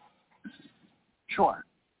 Sure.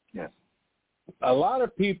 Yes. A lot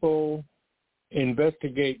of people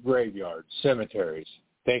investigate graveyards, cemeteries,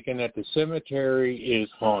 thinking that the cemetery is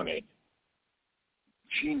haunted.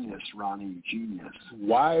 Genius, Ronnie, genius.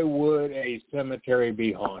 Why would a cemetery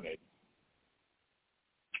be haunted?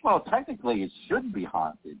 Well, technically it should be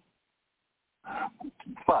haunted.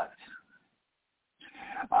 But,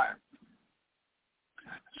 all right.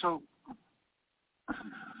 So,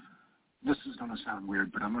 this is going to sound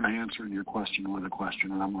weird, but I'm going to answer your question with a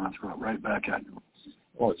question, and I'm going to throw it right back at you.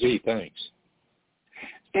 Oh, gee, thanks.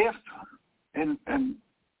 If, and I'm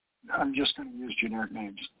just going to use generic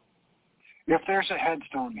names, if there's a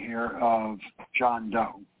headstone here of John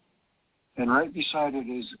Doe, and right beside it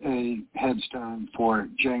is a headstone for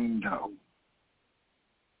Jane Doe,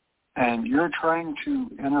 and you're trying to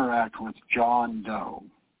interact with John Doe,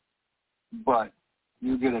 but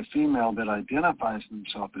you get a female that identifies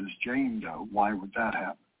themselves as Jane Doe, why would that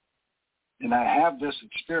happen? And I have this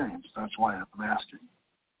experience, that's why I'm asking.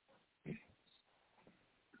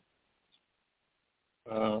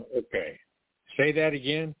 Okay. Say that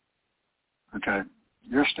again. Okay.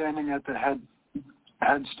 You're standing at the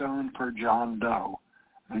headstone for John Doe,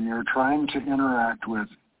 and you're trying to interact with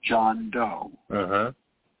John Doe. Uh-huh.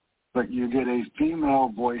 But you get a female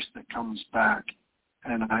voice that comes back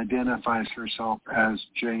and identifies herself as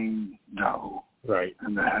Jane Doe. Right.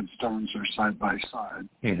 And the headstones are side by side.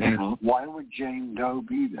 Mm-hmm. Why would Jane Doe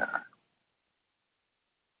be there?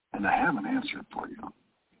 And I have an answer for you.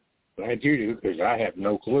 Glad you do, because I have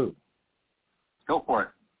no clue. go for it.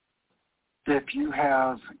 If you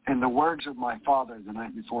have, in the words of my father the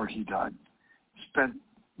night before he died, spent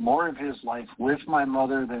more of his life with my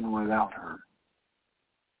mother than without her,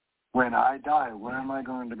 when I die, where am I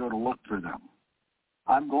going to go to look for them?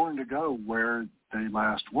 I'm going to go where they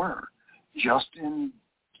last were, just in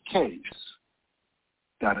case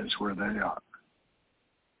that is where they are.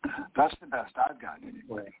 That's the best I've got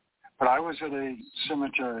anyway. But I was at a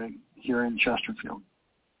cemetery here in Chesterfield,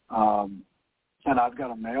 and I've got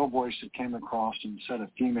a male voice that came across and said a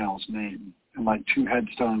female's name, and like 2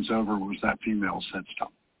 headstones over was that female's headstone.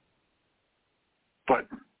 But,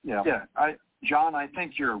 yeah, John, I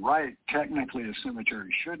think you're right. Technically, a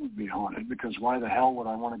cemetery shouldn't be haunted, because why the hell would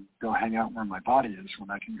I want to go hang out where my body is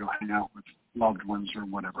when I can go hang out with loved ones or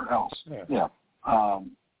whatever else? Yeah.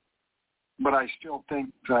 But I still think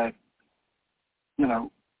that, you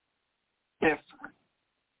know, if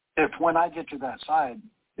when I get to that side,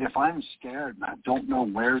 if I'm scared and I don't know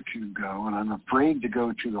where to go and I'm afraid to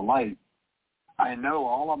go to the light, I know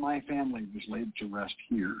all of my family was laid to rest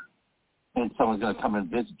here. And someone's going to come and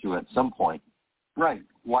visit you at some point. Right.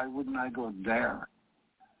 Why wouldn't I go there?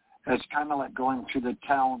 It's kind of like going to the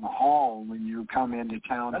town hall when you come into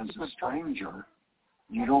town as a stranger.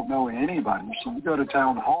 You don't know anybody, so you go to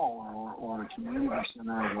town hall or a community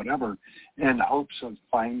center or whatever in hopes of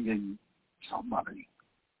finding somebody.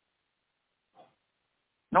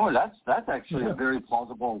 No, that's actually a very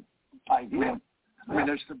plausible idea. I mean,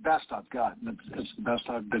 it's the best I've got. It's the best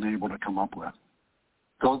I've been able to come up with.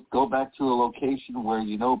 Go back to a location where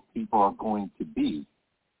you know people are going to be.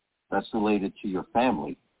 That's related to your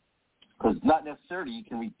family. Because not necessarily you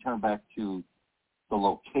can return back to the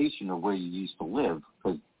location of where you used to live,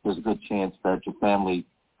 because there's a good chance that your family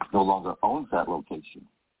no longer owns that location.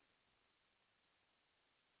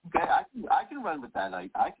 Okay, I can run with that.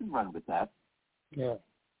 I can run with that. Yeah.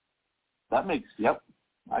 I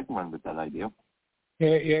can run with that idea.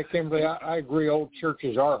 Yeah, Kimberly, I agree. Old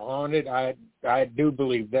churches are haunted. I do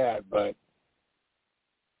believe that, but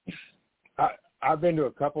I've been to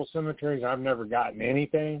a couple cemeteries. I've never gotten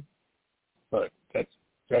anything, but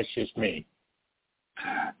that's just me.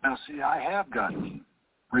 Now, see, I have gotten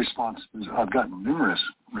responses. I've gotten numerous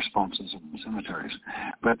responses in cemeteries,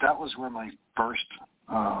 but that was where my first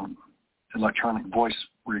electronic voice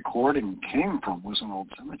recording came from, was an old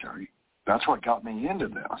cemetery. That's what got me into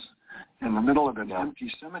this. In the middle of an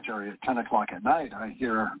empty cemetery at 10 o'clock at night, I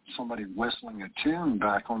hear somebody whistling a tune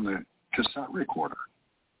back on the cassette recorder.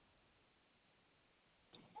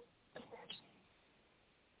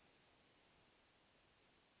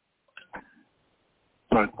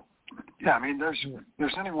 But, yeah, I mean,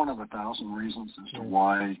 there's any one of 1,000 reasons as to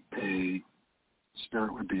why a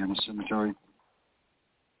spirit would be in a cemetery.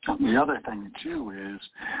 The other thing, too, is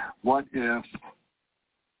what if,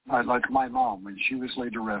 like my mom, when she was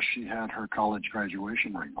laid to rest, she had her college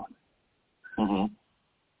graduation ring on.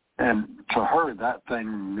 Mm-hmm. And to her, that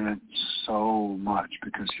thing meant so much,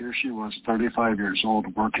 because here she was, 35 years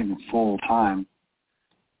old, working full-time,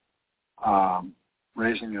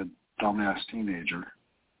 raising a dumbass teenager,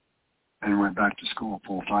 and went back to school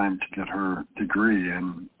full-time to get her degree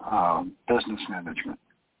in business management.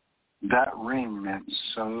 That ring meant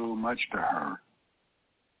so much to her.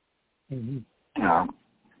 Mm-hmm. You know,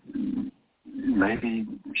 maybe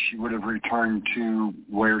she would have returned to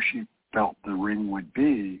where she felt the ring would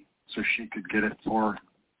be so she could get it for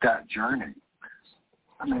that journey.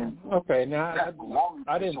 I mean, okay, now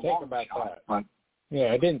I didn't think about that. But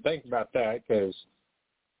yeah, I didn't think about that, because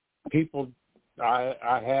people,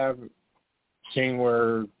 I have seen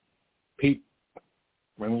where people,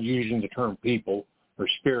 when using the term people or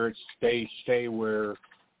spirits, they stay where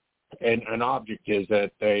an object is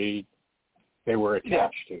that they were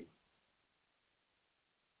attached to.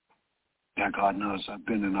 Yeah, God knows I've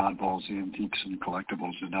been in oddballs, antiques, and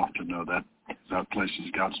collectibles enough to know that that place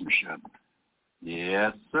has got some shit.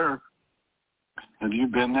 Yes, sir. Have you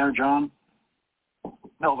been there, John?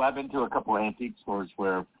 No, but I've been to a couple of antique stores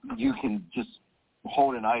where you can just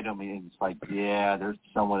hold an item and it's like, yeah, there's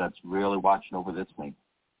someone that's really watching over this thing.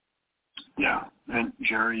 Yeah, and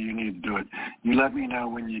Geri, you need to do it. You let me know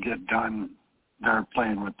when you get done there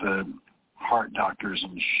playing with the heart doctors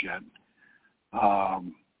and shit.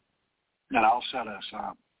 And I'll set us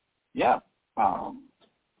up. Yeah.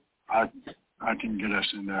 I can get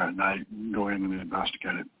us in there at night and go in and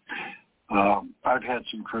investigate it. I've had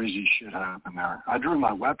some crazy shit happen there. I drew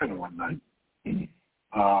my weapon one night.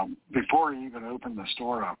 Before I even opened the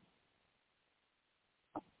store up,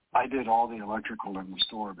 I did all the electrical in the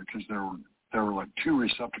store, because there were like 2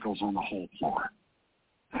 receptacles on the whole floor.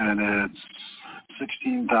 And it's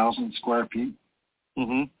 16,000 square feet.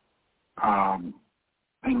 Mm-hmm.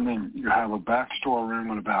 And then you have a back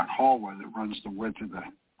storeroom and a back hallway that runs the width of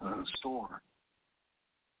the store.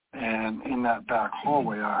 And in that back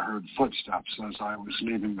hallway, I heard footsteps as I was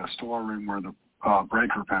leaving the storeroom where the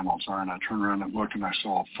breaker panels are, and I turned around and looked, and I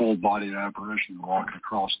saw a full-bodied apparition walking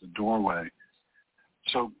across the doorway.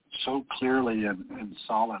 So clearly and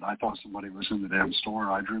solid, I thought somebody was in the damn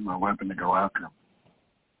store. I drew my weapon to go after him.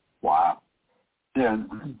 Wow. Yeah,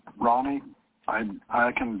 Ronnie,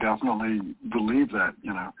 I can definitely believe that,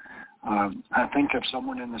 you know. I think if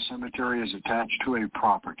someone in the cemetery is attached to a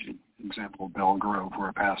property, example, Bell Grove,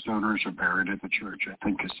 where past owners are buried at the church, I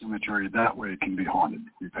think a cemetery that way can be haunted.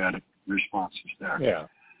 We've had responses there. Yeah.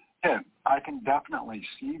 Yeah, I can definitely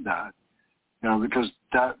see that, you know, because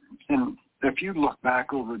that, and if you look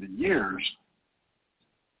back over the years,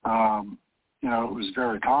 you know, it was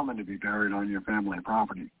very common to be buried on your family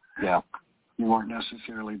property. Yeah. You weren't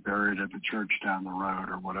necessarily buried at the church down the road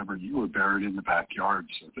or whatever. You were buried in the backyard,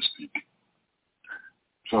 so to speak.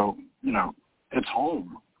 So, it's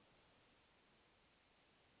home.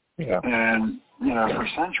 Yeah. And, for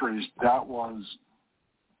centuries, that was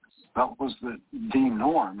the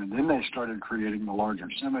norm. And then they started creating the larger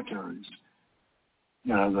cemeteries,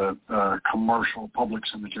 the commercial public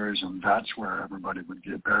cemeteries, and that's where everybody would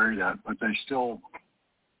get buried at. But they still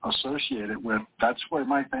associate it with, that's where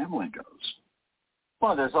my family goes.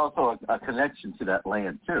 Well, there's also a connection to that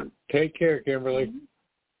land, too. Take care, Kimberly.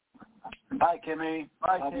 Bye, Kimmy.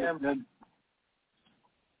 Bye, Kim. Good.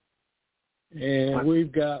 And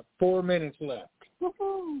we've got 4 minutes left.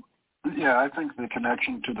 Woo-hoo. Yeah, I think the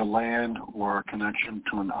connection to the land or a connection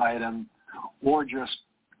to an item or just,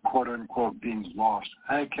 quote, unquote, being lost.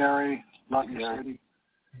 Hey, Carrie, love you, city.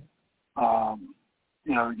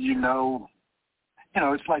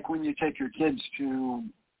 It's like when you take your kids to,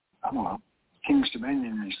 I don't know, King's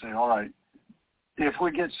Dominion, and you say, all right, if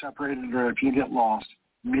we get separated or if you get lost,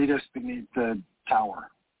 meet us beneath the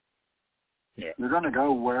tower. Yeah. You're going to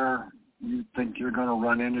go where you think you're going to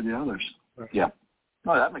run into the others. Yeah.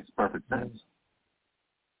 Oh, that makes perfect sense.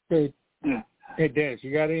 Hey, Yeah. Hey, Dennis,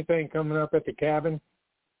 you got anything coming up at the cabin?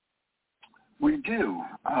 We do.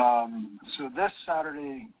 So this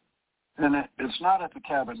Saturday, and it's not at the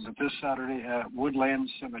cabin, but this Saturday at Woodland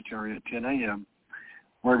Cemetery at 10 a.m.,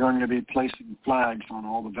 we're going to be placing flags on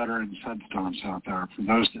all the veterans' headstones out there. For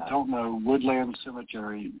those that don't know, Woodland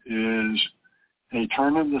Cemetery is a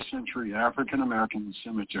turn-of-the-century African-American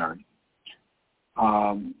cemetery.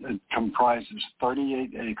 It comprises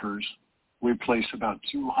 38 acres. We place about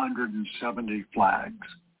 270 flags.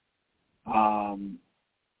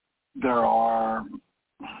 There are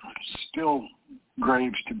still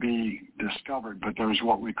graves to be discovered, but there's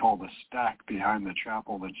what we call the stack behind the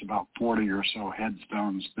chapel that's about 40 or so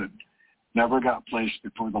headstones that never got placed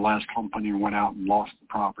before the last company went out and lost the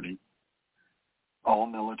property. All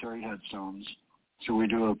military headstones. So we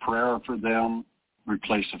do a prayer for them, we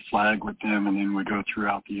place a flag with them, and then we go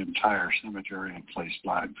throughout the entire cemetery and place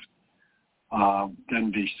flags.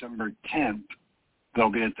 Then December 10th,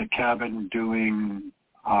 they'll be at the cabin doing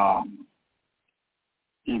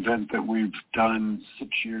event that we've done 6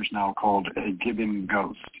 years now called A Giving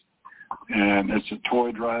Ghost. And it's a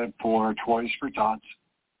toy drive for Toys for Tots.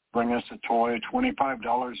 Bring us a toy,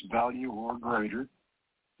 $25 value or greater,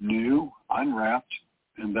 new, unwrapped,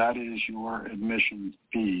 and that is your admission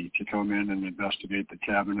fee to come in and investigate the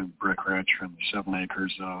cabin and brick ranch and the 7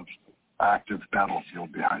 acres of active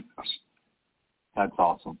battlefield behind us. That's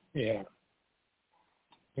awesome. Yeah.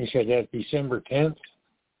 You said that's December 10th?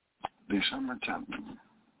 December 10th.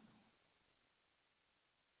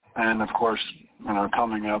 And, of course,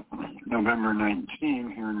 coming up November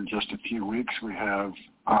 19, here in just a few weeks, we have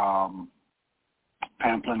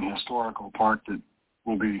Pamplin Historical Park that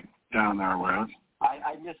we'll be down there with.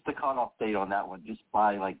 I missed the cutoff date on that one. Just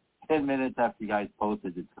by like 10 minutes after you guys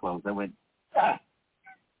posted it's closed. I went,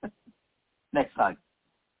 next time.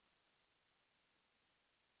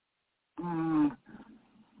 Damn,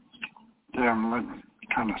 it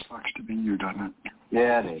kind of sucks to be you, doesn't it?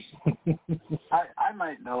 Yeah, it is. I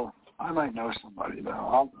might know somebody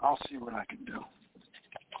though. I'll see what I can do.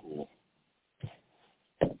 Cool.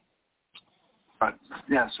 But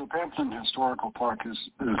yeah, so Pamplin Historical Park is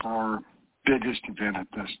our biggest event at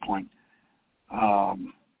this point.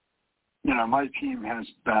 My team has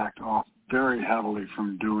backed off very heavily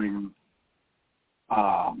from doing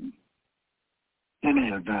any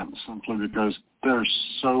event simply because there's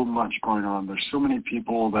so much going on. There's so many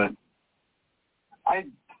people that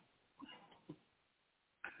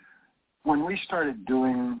when we started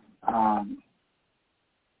doing,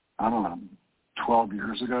 12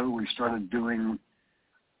 years ago, we started doing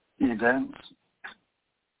events.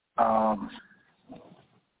 All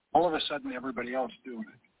of a sudden, everybody else doing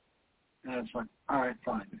it. And it's like, all right,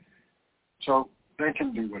 fine. So they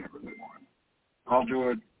can do whatever they want. I'll do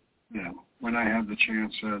it, when I have the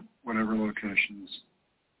chance at whatever locations.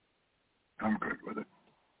 I'm good with it.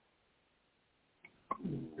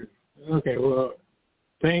 Okay, well,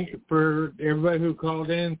 thank you for everybody who called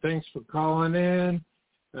in. Thanks for calling in.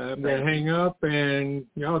 I'm going to hang up, and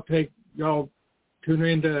y'all tune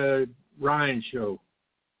into Ryan's show.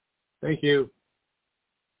 Thank you.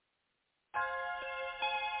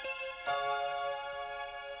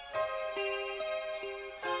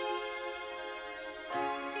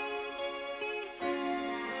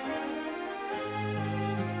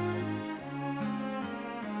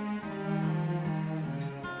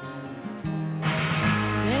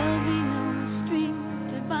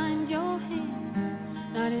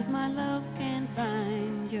 Not if my love can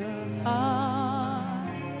find your heart.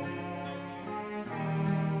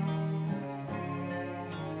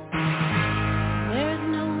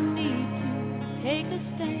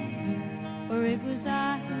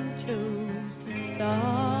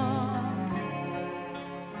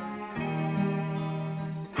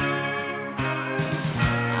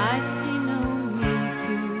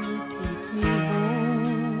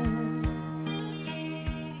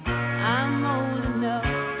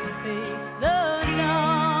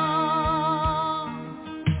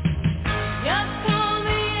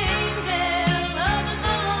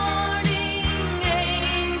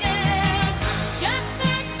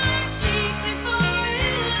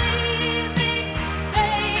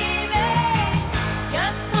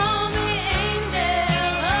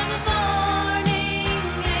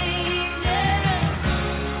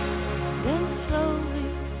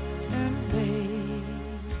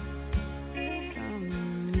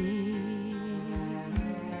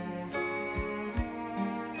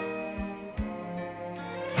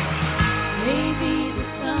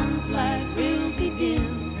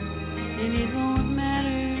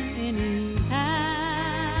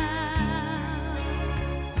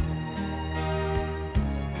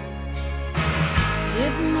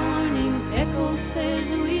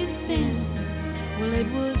 It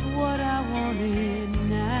was what I wanted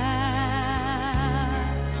now.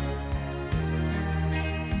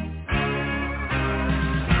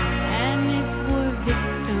 And if we're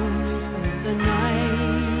victims of the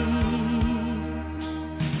night,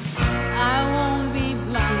 I won't be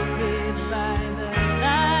blinded by the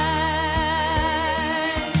light.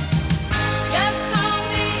 Just call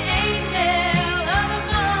me angel of the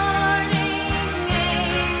morning,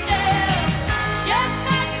 angel. Just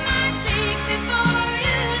touch my cheek before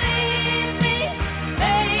you leave me,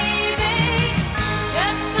 baby.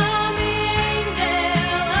 Just call me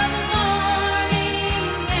angel of the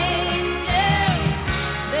morning, angel.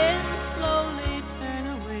 Then slowly turn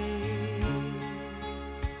away.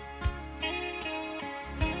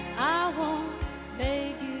 I won't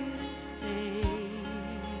beg you to stay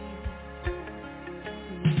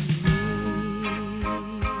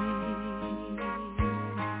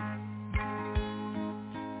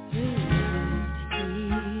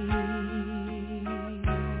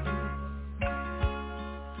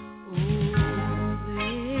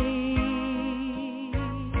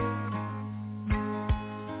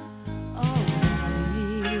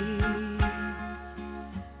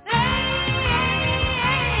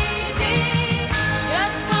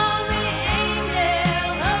just call me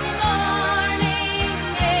angel of the morning,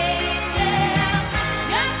 angel.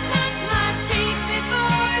 Just touch my cheek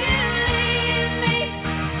before you leave me,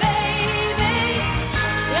 baby.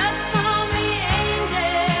 Just call me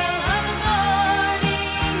angel of the morning,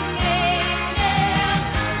 angel.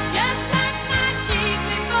 Just touch my cheek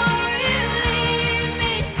before you leave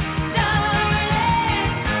me, darling.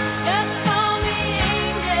 Just call me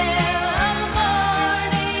angel of the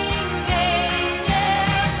morning,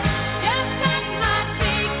 angel. Just touch my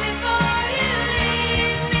cheek before you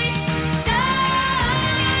leave me,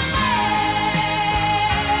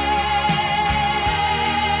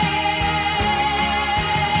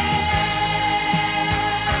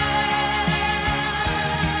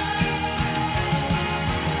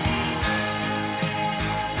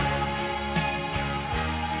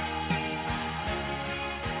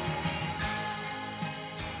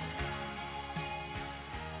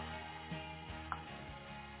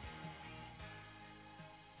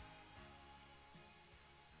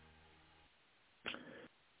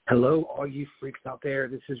 Hello, all you freaks out there.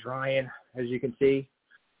 This is Ryan. As you can see,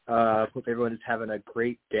 hope everyone is having a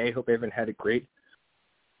great day. Hope everyone had a great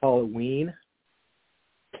Halloween.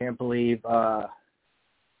 Can't believe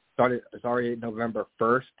it's already November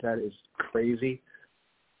 1st. That is crazy.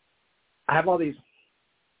 I have all these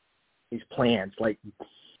plans, like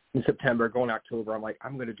in September, going October. I'm like,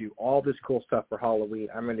 I'm going to do all this cool stuff for Halloween.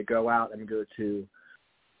 I'm going to go out and go to,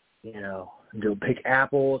 go pick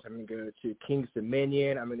apples. I'm going to go to King's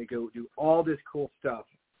Dominion. I'm going to go do all this cool stuff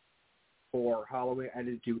for Halloween. I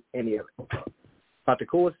didn't do any of it. But the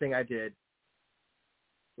coolest thing I did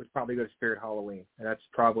was probably go to Spirit Halloween. And that's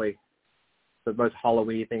probably the most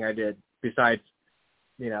Halloween thing I did, besides,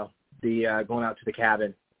 the going out to the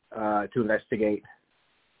cabin to investigate,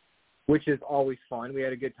 which is always fun. We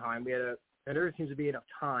had a good time. And there seems to be enough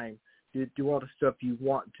time to do all the stuff you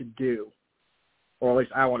want to do, or at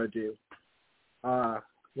least I want to do.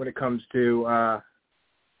 When it comes to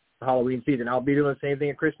Halloween season, I'll be doing the same thing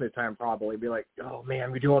at Christmas time probably. Be like, oh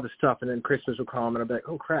man, we do all this stuff, and then Christmas will come, and I'll be like,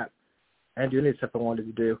 oh crap, I didn't do any stuff I wanted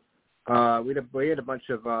to do. We had a bunch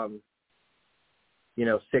of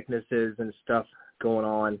sicknesses and stuff going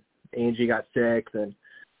on. Angie got sick, then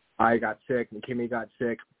I got sick, and Kimmy got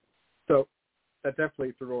sick. So that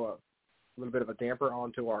definitely threw a little bit of a damper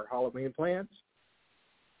onto our Halloween plans.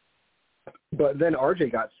 But then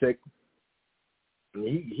RJ got sick.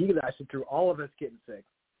 He lasted through all of us getting sick.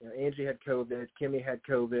 Angie had COVID, Kimmy had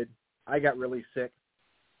COVID, I got really sick,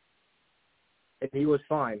 and he was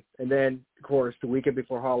fine. And then, of course, the weekend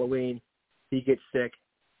before Halloween, he gets sick,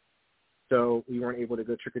 so we weren't able to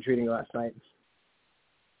go trick-or-treating last night,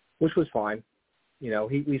 which was fine.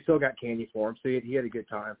 We still got candy for him, so he had a good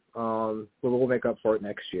time. But we'll make up for it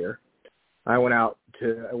next year. I went out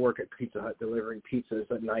I work at Pizza Hut delivering pizzas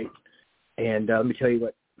at night, and let me tell you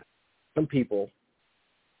what, some people,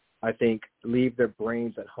 I think, leave their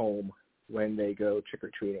brains at home when they go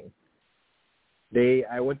trick-or-treating.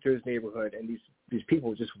 I went through this neighborhood, and these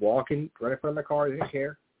people just walking right in front of my car, they didn't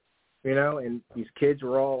care, and these kids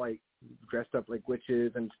were all, like, dressed up like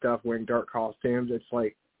witches and stuff, wearing dark costumes. It's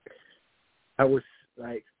like, I was,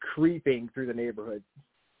 like, creeping through the neighborhood.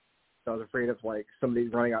 So I was afraid of, like, somebody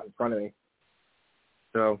running out in front of me.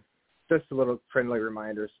 So just a little friendly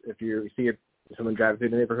reminders. If you see someone driving through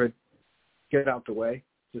the neighborhood, get out the way.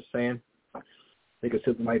 Just saying. Take a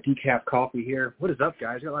sip of my decaf coffee here. What is up,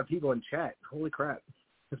 guys? Got a lot of people in chat. Holy crap.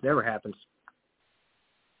 This never happens.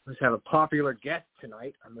 Let's have a popular guest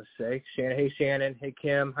tonight, I must say. Hey, Shannon. Hey,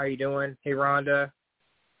 Kim. How you doing? Hey, Rhonda.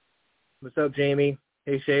 What's up, Jamie?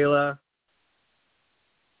 Hey, Shayla.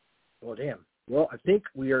 Well, damn. Well, I think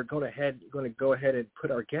we are going to go ahead and put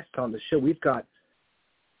our guest on the show. We've got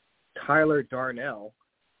Tyler Darnell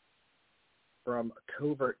from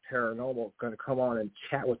Covert Paranormal going to come on and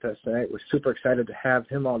chat with us tonight. We're super excited to have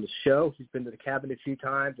him on the show. He's been to the cabin a few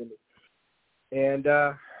times, and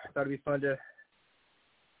I thought it'd be fun to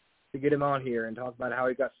get him on here and talk about how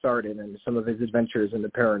he got started and some of his adventures in the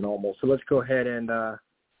paranormal. So let's go ahead and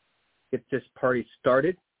get this party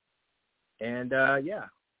started. And,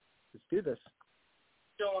 let's do this.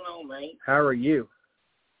 What's going on, mate? How are you?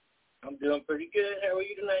 I'm doing pretty good. How are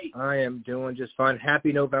you tonight? I am doing just fine.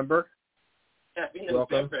 Happy November. Happy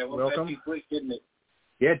November. Welcome. Too quick, didn't it?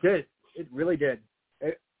 Yeah, it did. It really did.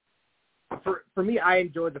 For me, I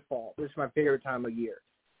enjoyed the fall. This is my favorite time of year.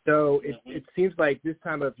 So it seems like this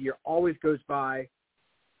time of year always goes by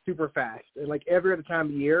super fast. And like every other time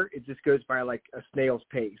of year, it just goes by like a snail's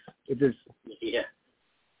pace. It just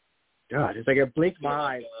God, it's like a blink of my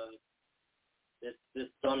eye. This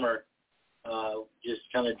summer just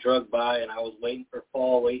kind of drug by, and I was waiting for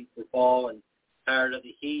fall, and tired of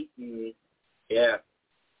the heat, and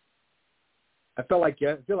I feel like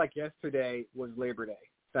yesterday was Labor Day.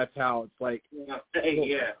 That's how it's like.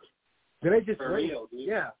 Then I just for real, dude.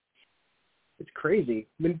 Yeah, it's crazy.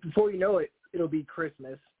 I mean, before you know it, it'll be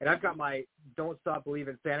Christmas, and I've got my "Don't Stop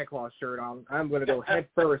Believing Santa Claus" shirt on. I'm going to go head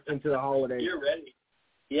first into the holidays. You're ready.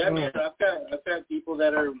 Yeah, man. I've got people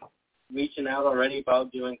that are reaching out already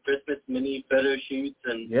about doing Christmas mini photo shoots,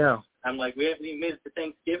 and I'm like, we haven't even made it to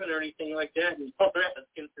Thanksgiving or anything like that, and we're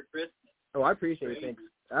asking for Christmas. Oh, I appreciate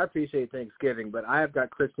Thanksgiving, but I have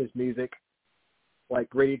got Christmas music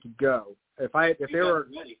like ready to go. If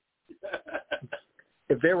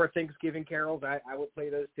there were Thanksgiving carols, I would play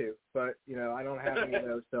those too. But I don't have any of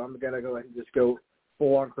those, so I'm gonna go ahead and just go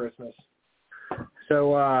full on Christmas.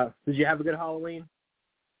 So, did you have a good Halloween?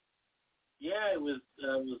 Yeah, it was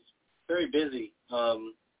very busy. I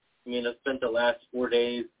spent the last 5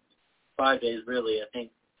 days really. I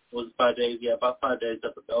think it was 5 days. Yeah, about 5 days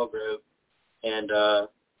up at Belgrove, and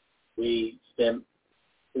we spent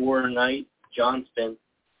 4 nights. John spent, I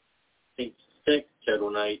think, 6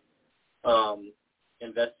 total nights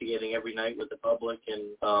investigating every night with the public.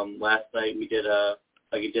 And last night we did a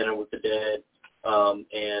dinner with the dead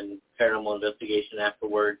and paranormal investigation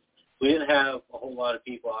afterwards. We didn't have a whole lot of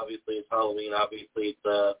people. Obviously, it's Halloween. Obviously, it's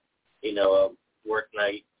a work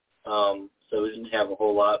night, so we didn't have a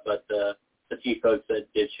whole lot. But the few folks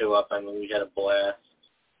that did show up, we had a blast,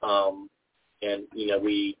 and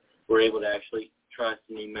we were able to actually try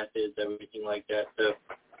some new methods, everything like that. So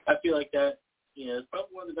I feel like that, it's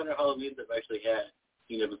probably one of the better Halloweens I've actually had.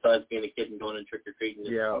 Besides being a kid and going and trick or treating,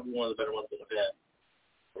 it's probably one of the better ones that I've had.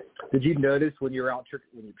 Did you notice when you were out trick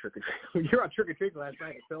or treating last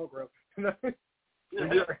night at Belgrove,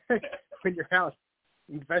 when you're out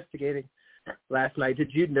investigating last night,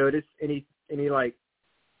 did you notice any like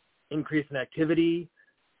increase in activity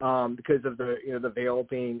because of the veil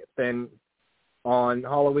being thin on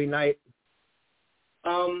Halloween night?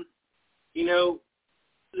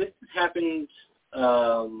 This has happened,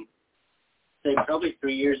 say probably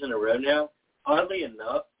 3 years in a row now. Oddly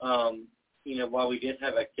enough, while we did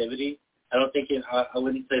have activity, I don't think I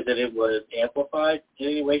wouldn't say that it was amplified in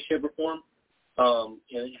any way, shape, or form. And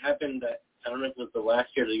it happened that, I don't know if it was the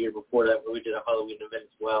last year or the year before that, where we did a Halloween event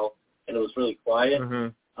as well, and it was really quiet.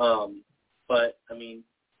 Mm-hmm. But,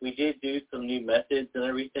 we did do some new methods and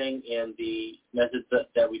everything, and the methods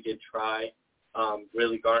that we did try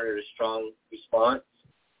really garnered a strong response.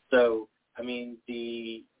 So,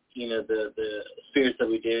 the spirits that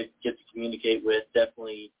we did get to communicate with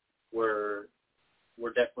definitely were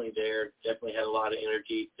definitely there, definitely had a lot of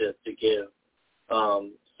energy to give.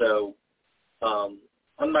 So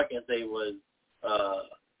I'm not going to say it was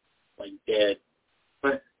like dead.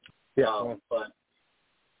 But yeah,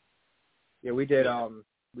 we did.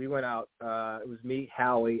 We went out. It was me,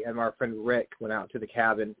 Howie, and our friend Rick went out to the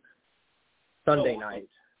cabin Sunday night.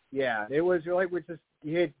 Yeah, it was like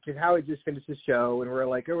Howie just finished the show, and we're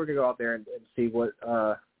like, we're gonna go out there and see what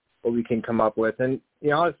we can come up with. And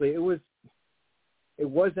honestly, it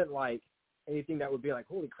wasn't like anything that would be like,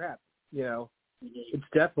 holy crap, It's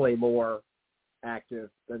definitely more active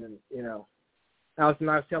than I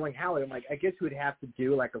was telling Howie, I'm like, I guess we'd have to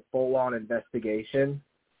do like a full on investigation.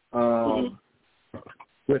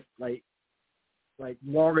 With like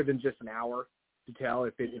longer than just an hour to tell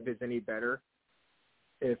if it's any better,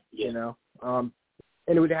 and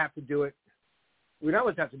it would have to do it we'd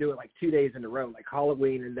always have to do it like 2 days in a row, like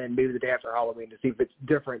Halloween and then maybe the day after Halloween to see if it's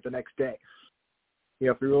different the next day. You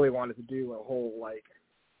know, if we really wanted to do a whole like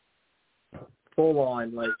full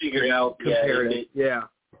on like figure out comparative. Yeah,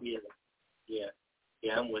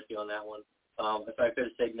 I'm with you on that one. If I could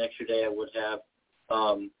have taken an extra day, I would have.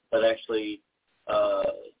 But actually,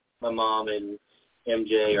 my mom and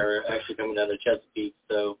MJ are actually coming down to Chesapeake,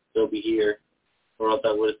 so they'll be here, or else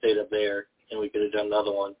I would have stayed up there and we could have done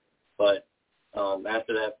another one. But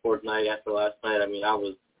after that fourth night, after last night, I mean, I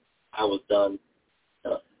was done.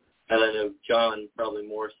 And I know John probably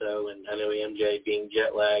more so, and I know MJ being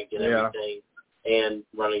jet lagged and everything, and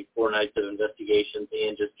running 4 nights of investigations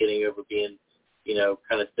and just getting over being, you know,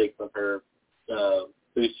 kind of sick from her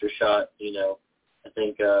booster shot. You know, I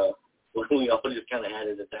think we all just kind of had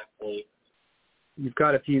it at that point. You've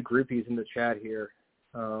got a few groupies in the chat here.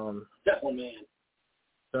 Oh man.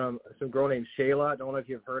 Some girl named Shayla. I don't know if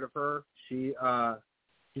you've heard of her. She's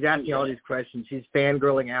asking all these questions. She's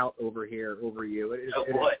fangirling out over here over you.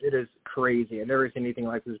 It is crazy. I've never seen anything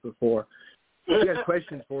like this before. She has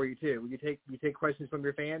questions for you too. You take questions from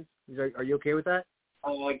your fans? Are you okay with that?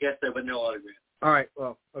 Oh, I guess so, but no autograph. All right.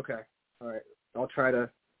 Well, okay. All right. I'll try to,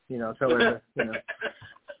 tell her to,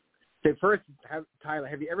 So first, Tyler,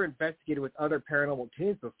 have you ever investigated with other paranormal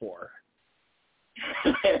teams before?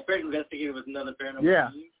 Ever investigated with another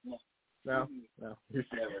paranormal team? No. You're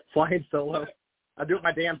flying solo. I'll do it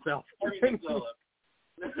my damn self. Solo.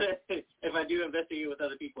 If I do investigate with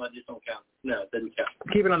other people, I just don't count. No, it doesn't count.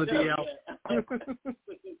 Keep it on the DL.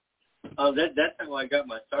 That's how I got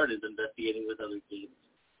my start, is investigating with other teams.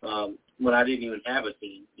 When I didn't even have a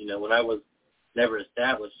team, when I was never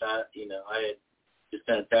established, I had just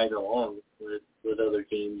kind of tagged along with other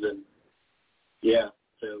teams, and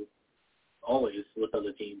so always with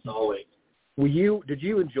other teams, always. Did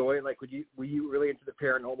you enjoy, were you really into the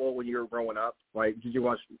paranormal when you were growing up? Like, did you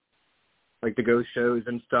watch, the ghost shows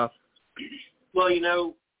and stuff? Well, I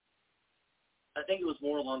think it was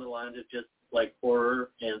more along the lines of just, horror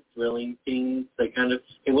and thrilling things.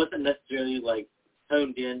 It wasn't necessarily,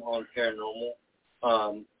 honed in on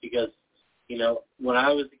paranormal, because, when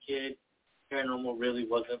I was a kid, paranormal really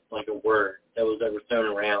wasn't, a word that was ever thrown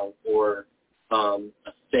around or a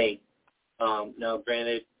thing. Now,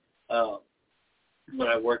 granted, when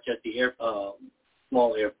I worked at the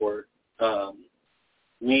small airport,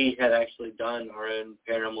 we had actually done our own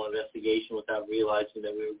paranormal investigation without realizing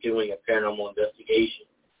that we were doing a paranormal investigation.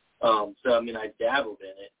 So, I dabbled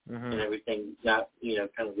in it and everything, not,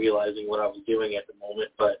 kind of realizing what I was doing at the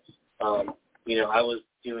moment. But, I was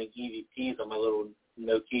doing EVPs on my little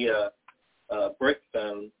Nokia brick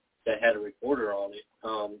phone that had a recorder on it,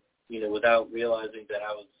 without realizing that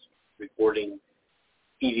I was recording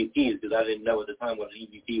EVPs, because I didn't know at the time what an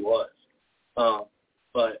EVP was.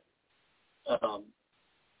 But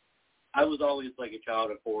I was always a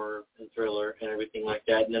child of horror and thriller and everything like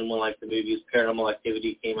that. And then when the movies Paranormal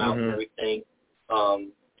Activity came out and everything,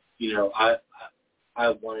 I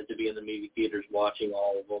wanted to be in the movie theaters watching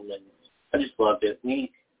all of them, and I just loved it.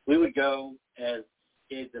 We would go as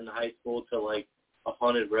kids in high school to a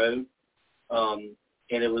haunted road, and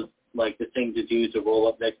it was the thing to do to roll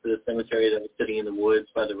up next to the cemetery that was sitting in the woods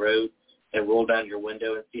by the road and roll down your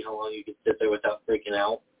window and see how long you could sit there without freaking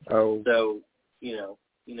out. Oh. So,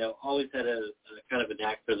 always had a kind of a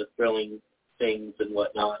knack for the thrilling things and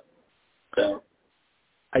whatnot. So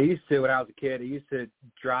I used to, when I was a kid,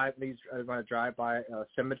 drive by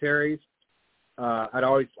cemeteries. I'd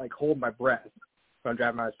always hold my breath when I'm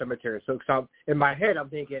driving by a cemetery. So in my head, I'm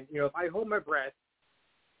thinking, if I hold my breath,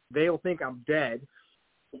 they'll think I'm dead,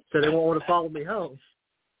 so they won't want to follow me home.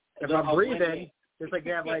 If I'm breathing, it's like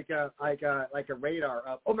they have a radar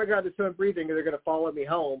up. Oh my God, there's someone breathing, and they're going to follow me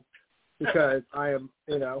home because I am,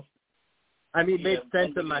 it made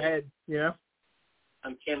sense in my head,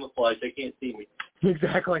 I'm camouflaged. They can't see me.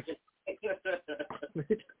 Exactly.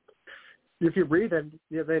 If you're breathing,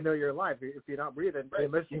 they know you're alive. If you're not breathing, you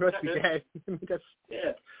must be dead.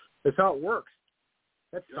 That's how it works.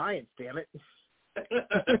 That's science, damn it.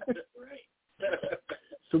 Right.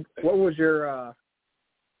 So what was your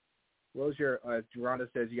Geronda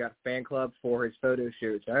says you got a fan club for his photo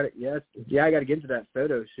shoots. I got to get into that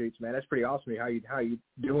photo shoots, man. That's pretty awesome. How you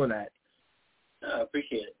doing that? I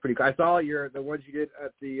appreciate it. Pretty cool. I saw the ones you did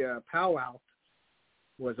at the powwow.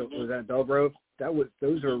 Was that Belgrove?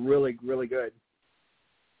 Those are really, really good.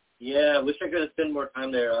 Yeah, I wish I could have spent more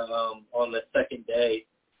time there on the second day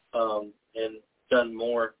and done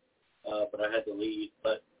more, but I had to leave.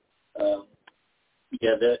 But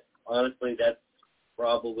that's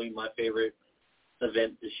probably my favorite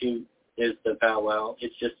event to shoot is the powwow.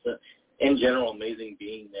 It's just in general amazing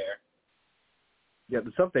being there.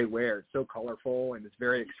 the stuff they wear is so colorful and it's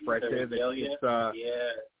very expressive.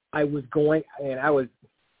 I was going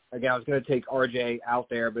to take RJ out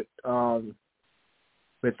there, but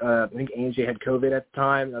with I think Angie had COVID at the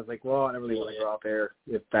time. And I was like, well, I don't really want to go out there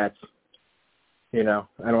if that's, I don't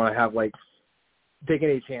want to have take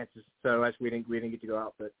any chances. So that's we didn't get to go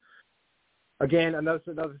out. But again, another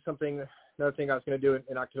thing I was going to do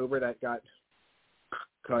in October that got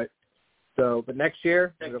cut. So, but next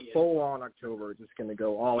year, the full-on October, just going to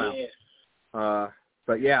go all out.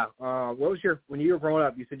 But yeah, what was when you were growing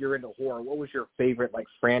up? You said you were into horror. What was your favorite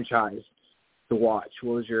franchise to watch?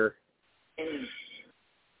 What was your?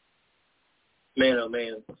 Man, oh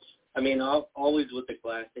man! I mean, always with the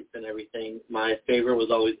classics and everything. My favorite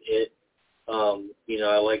was always It. I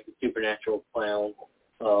like the supernatural clown.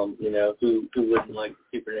 Who wouldn't like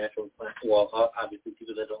the supernatural clown? Well, obviously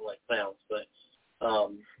people that don't like clowns, but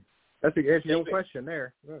that's the old question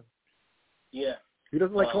there. Yeah. Who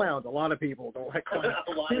doesn't like clowns? A lot of people don't like clowns.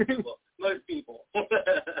 A lot of people. Most people.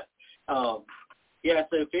 So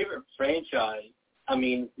favorite franchise. I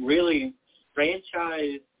mean, really,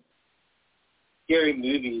 franchise scary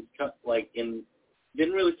movies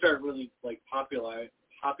didn't really start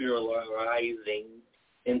popularizing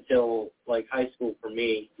until high school for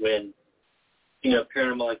me, when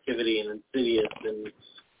Paranormal Activity and Insidious and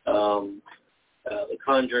the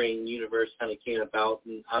Conjuring universe kind of came about,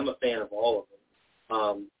 and I'm a fan of all of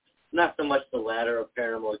them. Not so much the latter of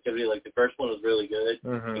Paranormal Activity. The first one was really good.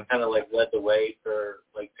 Mm-hmm. It kind of led the way for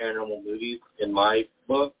paranormal movies in my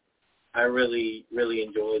book. I really, really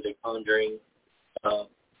enjoy the Conjuring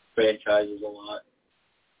franchises a lot,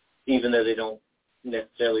 even though they don't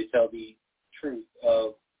necessarily tell the truth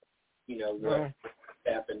of what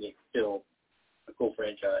happened. It's still a cool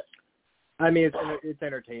franchise. I mean, it's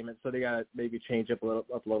entertainment, so they gotta maybe change up a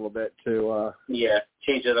little bit to.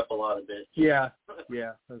 Change it up a lot a bit. Yeah.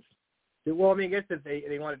 Well, I mean, I guess if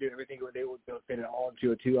they want to do everything, they would fit it all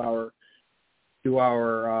into a 2 hour. It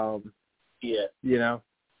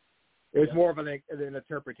was more of an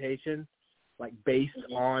interpretation, based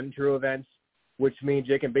on true events, which means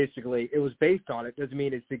it was based on it. Doesn't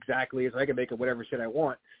mean it's exactly as I can make it whatever shit I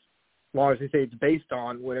want, as long as they say it's based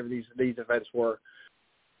on whatever these events were.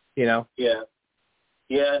 Yeah,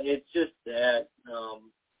 it's just that,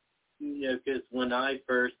 because when I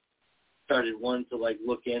first started wanting to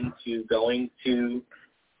look into going to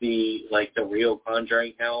the real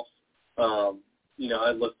Conjuring house, I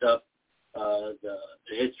looked up the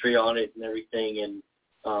history on it and everything,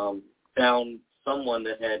 and found someone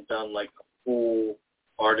that had done a full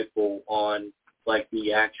article on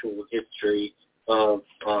the actual history of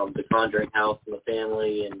the Conjuring house and the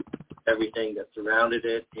family and everything that surrounded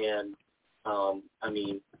it. And I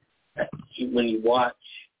mean, when you watch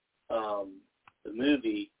the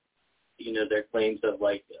movie, their claims of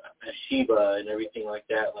Bathsheba and everything like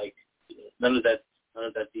that, none of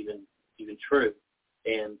that's even true.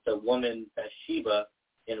 And the woman Bathsheba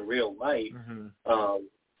in real life,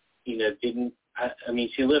 didn't. I mean,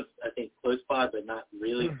 she lived, I think, close by, but not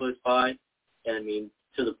really close by. And I mean,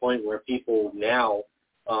 to the point where people now,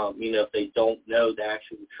 if they don't know the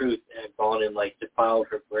actual truth, have gone and defiled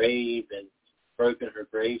her grave and broken her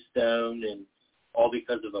gravestone, and all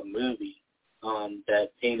because of a movie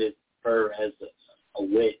that painted her as a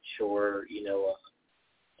witch or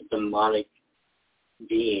a demonic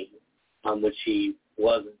being, which she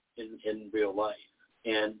wasn't in real life.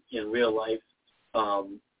 And in real life,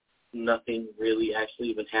 nothing really actually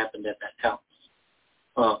even happened at that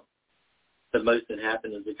house. The most that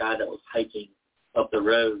happened is a guy that was hiking up the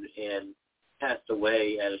road and passed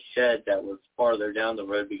away at a shed that was farther down the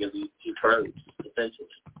road because he froze, essentially.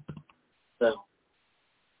 So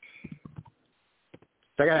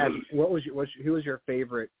I gotta ask, who was your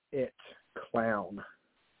favorite It clown?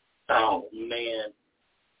 Oh man,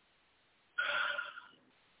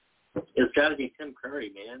 it's got to be Tim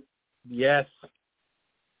Curry, man. Yes.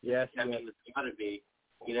 I mean, it's got to be.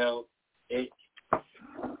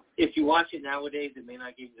 If you watch it nowadays, it may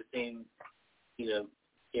not give you the same,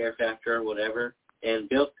 scare factor or whatever. And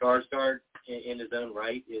Bill Skarsgård, in his own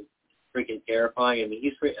right, is freaking terrifying. I mean,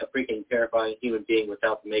 he's a freaking terrifying human being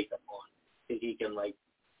without the makeup on. He can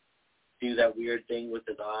do that weird thing with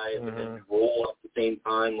his eyes and then roll at the same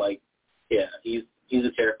time. He's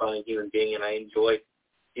a terrifying human being, and I enjoy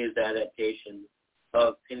his adaptation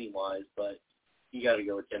of Pennywise. But you got to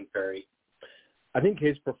go with Tim Curry. I think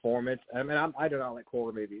his performance. I mean, I do not like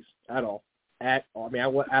horror movies at all. I mean,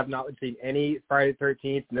 I have not seen any Friday the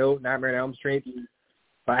 13th, no Nightmare on Elm Street,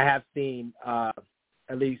 but I have seen at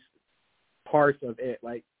least parts of it.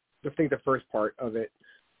 I think the first part of it,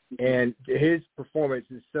 and his performance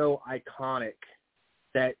is so iconic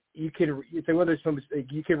that it's one of those films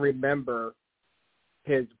like, you can remember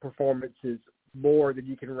his performances more than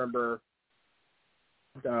you can remember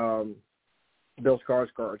Bill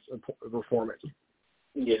Skarsgård's performance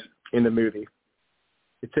in the movie.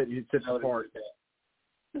 It's apart.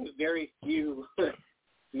 Very few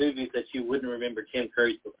movies that you wouldn't remember Tim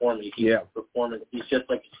Curry's performance. He's just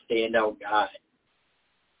like a standout guy.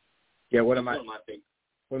 Yeah, one of my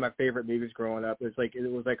favorite movies growing up. It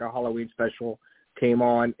was like a Halloween special came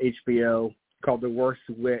on HBO called The Worst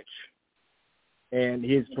Witch, and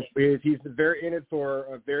he's very in it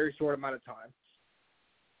for a very short amount of time.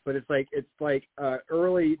 But it's like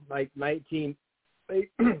early like 1970s,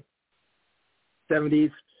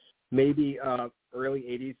 maybe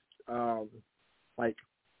early 80s, like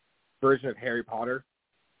version of Harry Potter.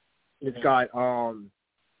 It's got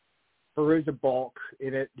Veruza Balk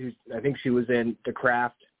in it, I think she was in The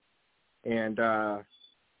Craft, and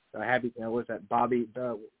what's that? Bobby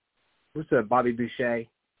Boucher,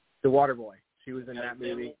 The Waterboy. She was in that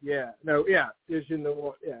movie. It's in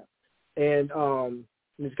the and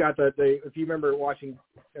it's got the if you remember watching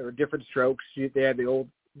Different Strokes, they had the old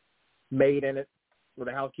maid in it with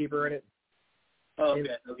a housekeeper in it. Oh,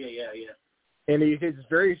 okay, yeah. And it's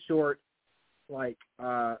very short, like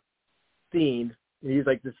scene. He's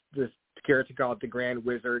like this character called the Grand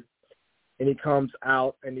Wizard, and he comes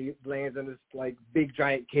out and he lands in this like big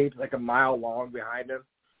giant cave like a mile long behind him,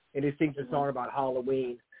 and he sings a song about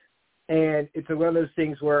Halloween. And it's one of those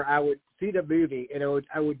things where I would see the movie and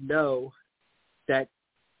I would know that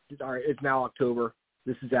all right, it's now October.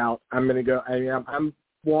 This is out. I'm gonna go. I'm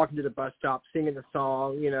walking to the bus stop singing the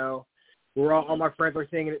song. You know, we're all my friends are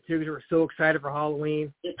singing it too because we're so excited for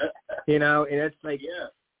Halloween. You know, and it's like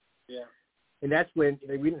yeah. And that's when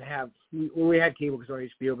we didn't have we had cable because on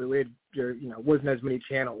HBO, but we had wasn't as many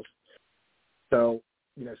channels. So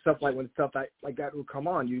stuff like when stuff like that would come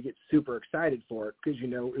on, you get super excited for it because it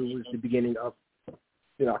was the beginning of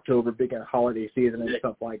October, big holiday season and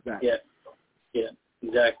stuff like that. Yeah,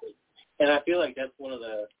 exactly. And I feel like that's one of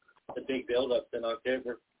the big build-ups in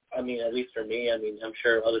October. I mean, at least for me. I mean, I'm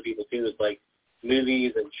sure other people too. Is like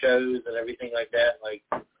movies and shows and everything like that. Like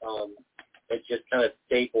it just kind of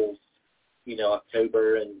staples,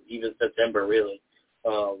 October and even September really,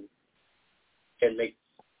 and makes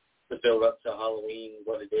the build-up to Halloween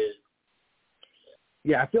what it is.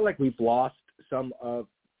 Yeah, I feel like we've lost some of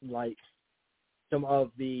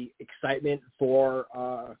the excitement for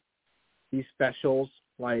these specials.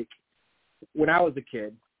 Like when I was a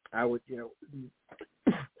kid, I would,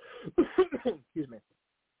 excuse me,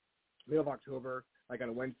 middle of October, like on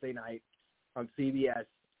a Wednesday night on CBS,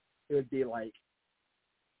 it would be like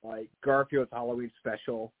Garfield's Halloween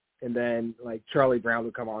special, and then like Charlie Brown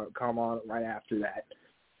would come on right after that.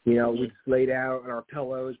 We'd lay down on our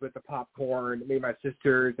pillows with the popcorn, me and my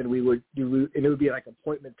sisters, and we would do, and it would be like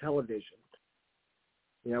appointment television.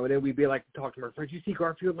 And then we'd be like to talk to our friends. Did you see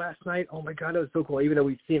Garfield last night? Oh my God, that was so cool. Even though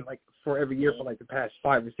we've seen it like for every year for like the past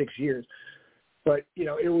 5 or 6 years, but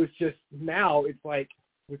it was just now it's like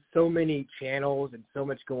with so many channels and so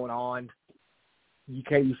much going on, you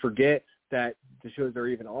forget that the shows are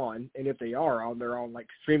even on, and if they are on, they're on like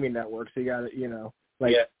streaming networks. So you got to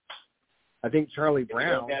I think Charlie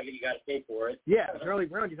Brown. You got to pay for it. Yeah, Charlie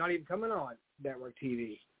Brown is not even coming on network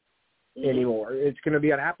TV anymore. It's going to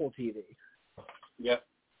be on Apple TV. Yep.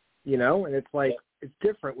 And it's like it's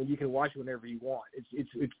different when you can watch it whenever you want. It's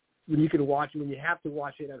when you can watch it when you have to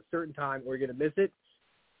watch it at a certain time or you're going to miss it.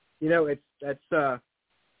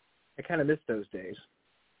 I kind of miss those days.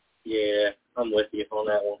 Yeah, I'm with you on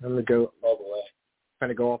that one. I'm going to go all the way.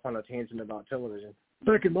 Kind of go off on a tangent about television.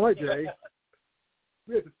 Back in my day,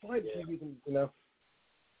 we had to find TVs,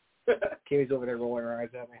 Kimmy's over there rolling her eyes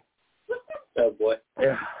at me. Oh boy.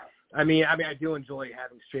 Yeah. I mean, I do enjoy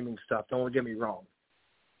having streaming stuff. Don't get me wrong.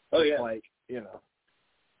 Oh yeah. Like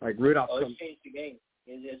like Rudolph. It's changed the game.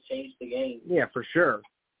 It has changed the game. Yeah, for sure.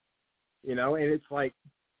 And it's like,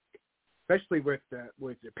 especially with the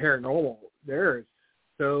paranormal, there's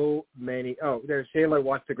so many. Oh, there's Shayla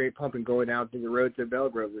Watched the Great Pumpkin going out to the road to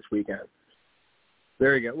Belgrove this weekend.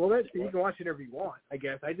 There you go. Well, you can watch it whenever you want, I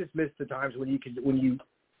guess. I just miss the times when it could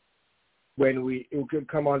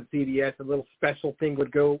come on CBS, a little special thing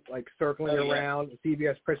would go like circling around the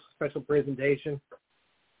CBS special presentation.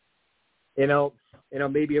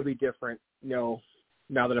 Maybe it'll be different. Now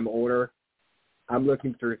that I'm older, I'm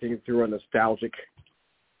looking through things through a nostalgic,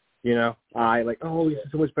 eye. Like, oh, this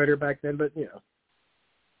is so much better back then. But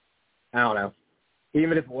I don't know.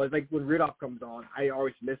 Even if it was like when Rudolph comes on, I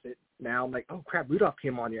always miss it. Now I'm like, oh crap, Rudolph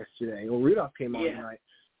came on yesterday. Or Rudolph came on tonight.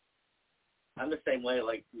 I'm the same way,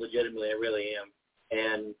 like legitimately, I really am.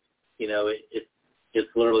 And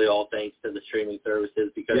it's literally all thanks to the streaming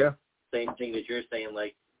services because same thing that you're saying,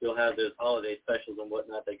 like you'll have those holiday specials and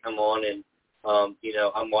whatnot that come on and,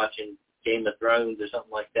 I'm watching Game of Thrones or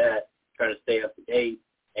something like that, trying to stay up to date,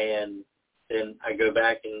 and then I go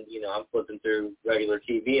back and, I'm flipping through regular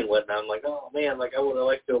TV and whatnot. I'm like, oh, man, like I would have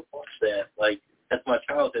liked to have watched that. Like, that's my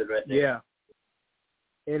childhood right there. Yeah.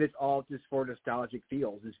 And it's all just for nostalgic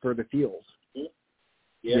feels. It's for the feels.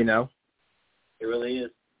 Yeah. It really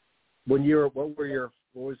is. When you were, what was your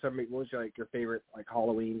favorite like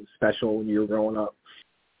Halloween special when you were growing up?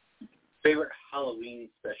 Favorite Halloween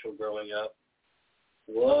special growing up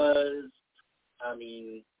was,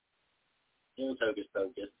 it was Hocus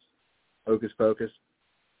Pocus. Hocus Pocus?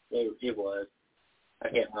 It was. I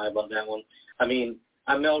can't lie about that one. I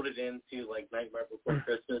melded into like Nightmare Before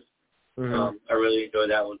Christmas. Mm-hmm. I really enjoyed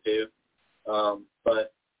that one too.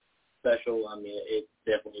 But special, it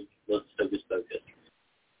definitely was Hocus Pocus.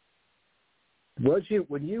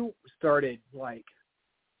 When you started like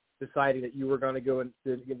deciding that you were going to go into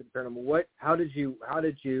the paranormal, how did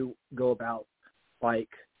you go about like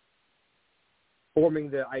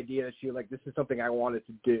forming the idea that you like this is something I want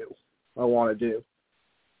to do?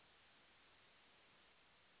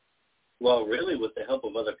 Well, really with the help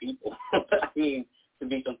of other people. To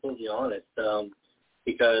be completely honest,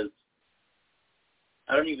 because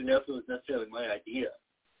I don't even know if it was necessarily my idea.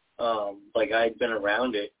 Like I had been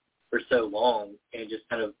around it for so long and just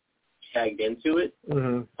kind of tagged into it.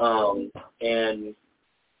 Mm-hmm.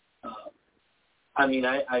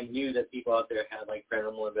 I knew that people out there had like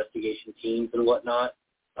paranormal investigation teams and whatnot,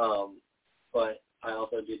 but I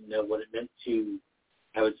also didn't know what it meant to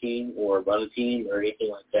have a team or run a team or anything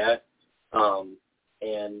like that.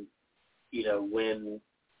 When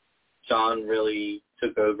John really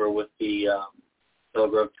took over with the Bell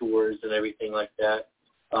Grove tours and everything like that,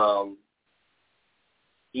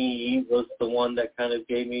 he was the one that kind of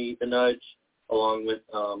gave me the nudge, along with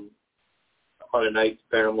on a night's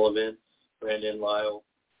paranormal events, Brandon, Lyle,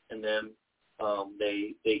 and them.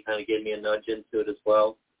 They kind of gave me a nudge into it as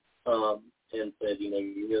well, and said,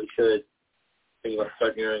 you really should think about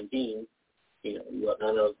starting your own team, and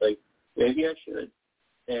whatnot. I was like, maybe I should,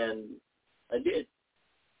 and I did.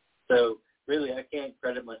 So really, I can't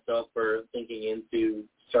credit myself for thinking into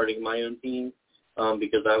starting my own team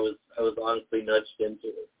because I was honestly nudged into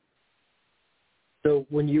it. So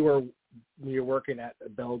when you were working at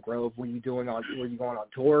Bell Grove, were you going on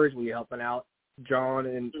tours? Were you helping out John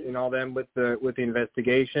and all them with the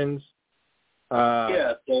investigations?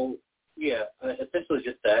 Essentially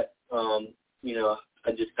just that.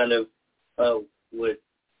 I just kind of would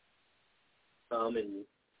come and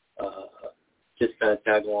just kind of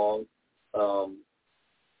tag along. I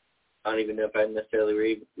don't even know if I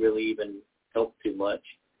necessarily really even helped too much.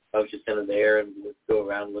 I was just kind of there and would go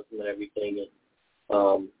around with them and everything. And,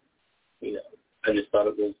 I just thought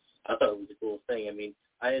it was the coolest thing.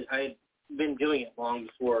 I had been doing it long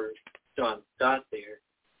before John got there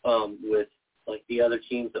with, like, the other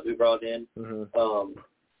teams that we brought in. Mm-hmm.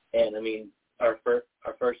 And, our first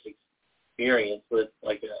experience with,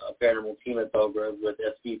 like, a paranormal team at Bell Grove with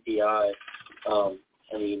SVPI,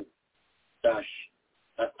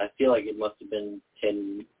 I feel like it must have been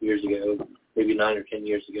 10 years ago, maybe 9 or 10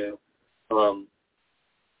 years ago.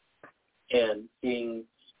 And seeing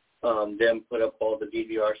them put up all the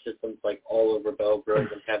DVR systems, like, all over Bell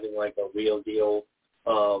Grove and having, like, a real deal,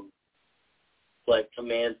 like,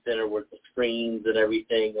 command center with the screens and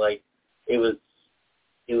everything, like, it was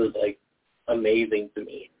like, amazing to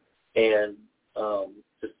me. And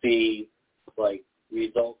to see, like,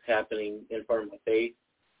 results happening in front of my face,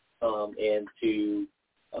 and to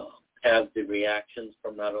have the reactions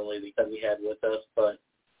from not only the that we had with us, but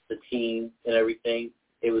the team and everything,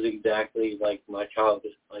 it was exactly like my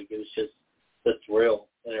childhood. Like, it was just the thrill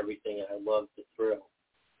and everything, and I loved the thrill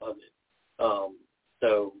of it.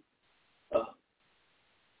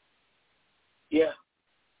 Yeah.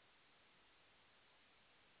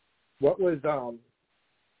 What was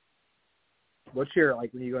what's your,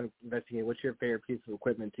 like, when you go to investigate, what's your favorite piece of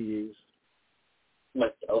equipment to use?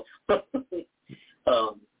 Myself.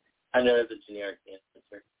 I know that's a generic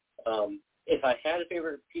answer. If I had a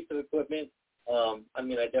favorite piece of equipment, I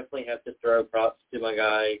definitely have to throw props to my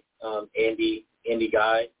guy, Andy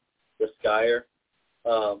Guy, the Skyer.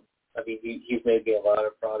 He's made me a lot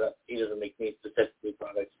of products. He doesn't make me specifically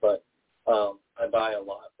products, but I buy a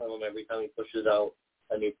lot from him every time he pushes out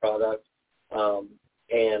a new product.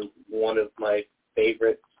 And one of my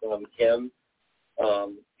favorites from him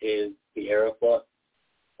is the Aeroflux.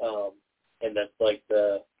 And that's like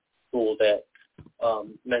the tool that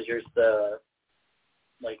measures the,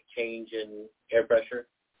 like, change in air pressure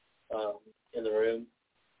in the room.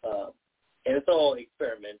 And it's all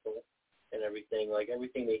experimental and everything. Like,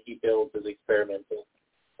 everything that he builds is experimental.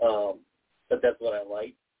 But that's what I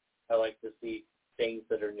like. I like to see things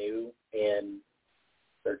that are new and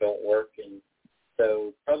or don't work. And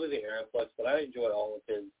so probably the Aeroflux, but I enjoy all of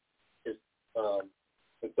his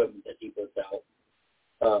equipment that he puts out.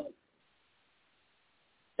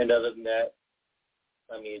 And other than that,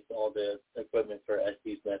 I mean, it's all the equipment for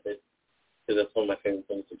SD's method, because that's one of my favorite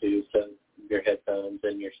things to do. So your headphones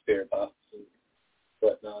and your spirit box and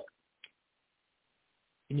whatnot.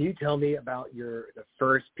 Can you tell me about the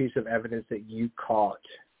first piece of evidence that you caught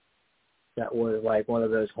that was like one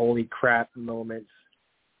of those holy crap moments?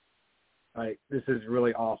 Like, this is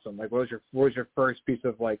really awesome. Like, what was your first piece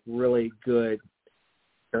of like really good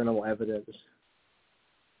paranormal evidence?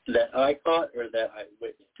 That I caught or that I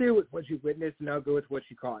witnessed? Do with what you witnessed, and I'll go with what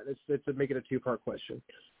you caught. Let's make it a two-part question.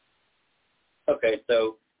 Okay,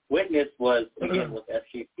 so witness was, again, with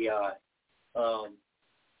FGPI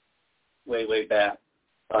way back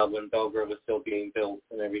when Belgrade was still being built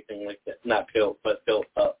and everything like that. Not built, but built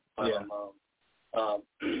up.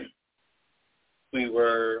 We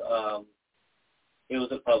were, it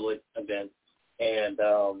was a public event, and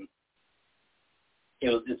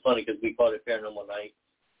it's funny because we called it Paranormal Night.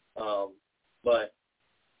 But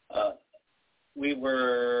we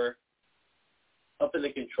were up in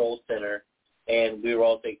the control center, and we were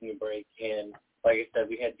all taking a break. And like I said,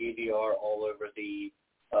 we had DVR all over the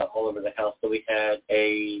house. So we had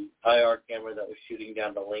a IR camera that was shooting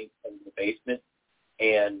down the length of the basement,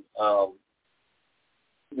 and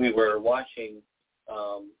we were watching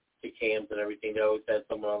the cams and everything. They always had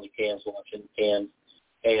someone on the cams watching the cams,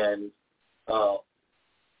 and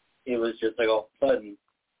it was just like all of a sudden.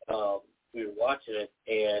 We were watching it,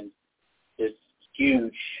 and this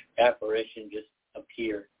huge apparition just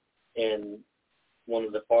appeared in one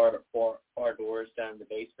of the far doors down in the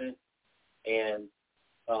basement, and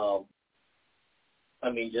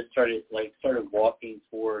just started walking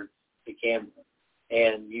towards the camera,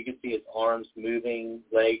 and you could see its arms moving,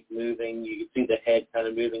 legs moving. You could see the head kind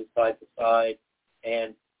of moving side to side,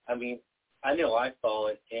 and I know I saw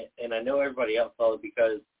it, and I know everybody else saw it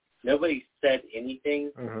because nobody said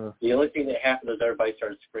anything. Mm-hmm. The only thing that happened was everybody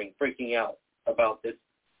started freaking out about this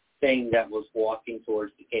thing that was walking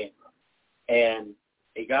towards the camera. And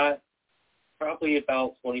it got probably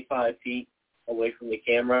about 25 feet away from the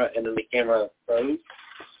camera, and then the camera froze.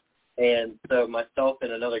 And so myself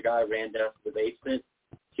and another guy ran down to the basement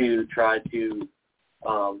to try to,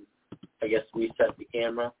 reset the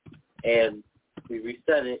camera. And we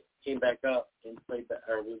reset it, came back up, and we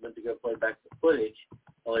went to go play back the footage.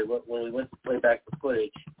 Only when we went to play back the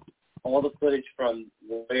footage, all the footage from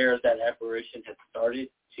where that apparition had started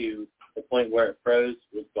to the point where it froze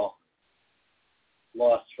was gone.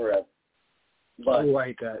 Lost forever. But, I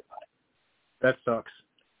hate that. That sucks.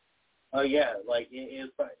 Oh, yeah. Like,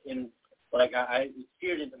 it was I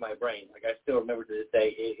seared into my brain. Like, I still remember to this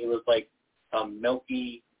day, it was like a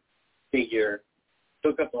milky figure,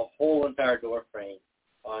 took up the whole entire door frame,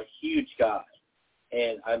 a huge guy.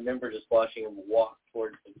 And I remember just watching him walk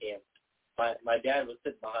towards the camera. My dad was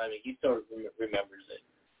sitting behind me. He still remembers it.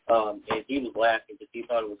 And he was laughing because he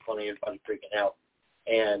thought it was funny, everybody freaking out.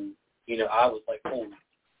 And, I was like,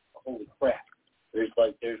 holy crap. There's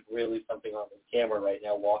really something on this camera right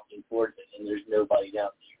now walking towards it, and there's nobody down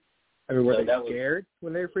there. Were they scared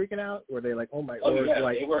when they were freaking out? Were they like, oh my God? Oh,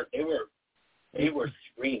 yeah, they were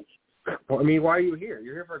screaming. Well, why are you here?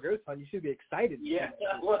 You're here for a ghost hunt. You should be excited. Yeah,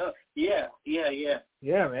 well, yeah.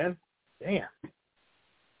 Yeah, man. Damn.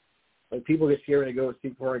 Like, people get scared when they go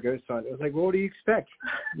see for a ghost hunt. It was like, well, what do you expect?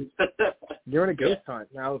 You're on a ghost hunt.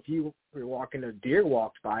 Now, if you were walking, a deer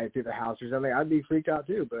walked by through the house or something, I'd be freaked out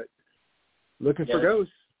too. But looking for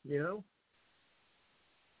ghosts, Now,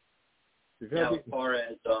 as far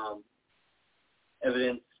as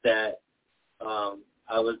evidence that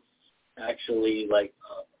I was actually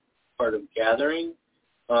part of gathering,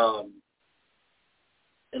 and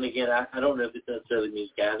again, I don't know if it necessarily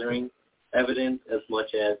means gathering evidence as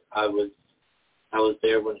much as I was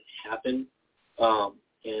there when it happened,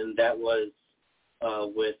 and that was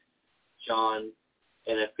with John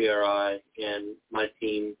and FBRI and my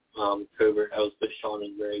team, Covert. I was with Sean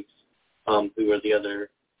and Geri, who were the other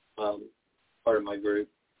part of my group,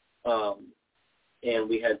 and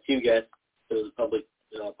we had two guests. It was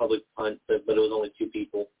a public hunt, but it was only two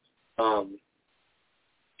people,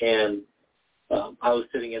 and I was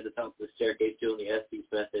sitting at the top of the staircase doing the Estes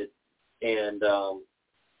method, and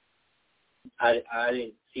I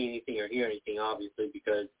didn't see anything or hear anything, obviously,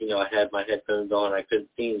 because I had my headphones on. I couldn't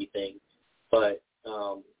see anything, but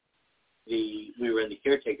we were in the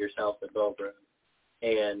caretaker's house at Belgrove,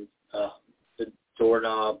 and the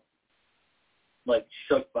doorknob like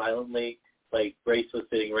shook violently. Like Grace was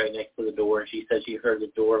sitting right next to the door, and she said she heard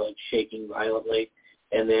the door like shaking violently,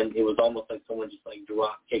 and then it was almost like someone just like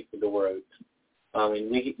drop kicked the door open.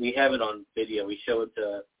 And we have it on video. We show it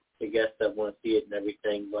to the guests that want to see it and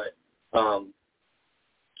everything. But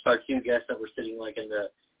our two guests that were sitting like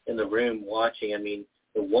in the room watching, I mean,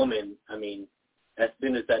 the woman, I mean, as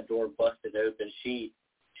soon as that door busted open, she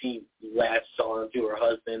latched on to her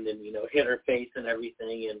husband and, you know, hit her face and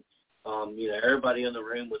everything. And, you know, everybody in the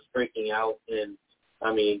room was freaking out. And,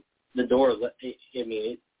 I mean, the door,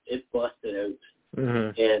 it busted open.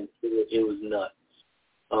 Mm-hmm. And it was nuts.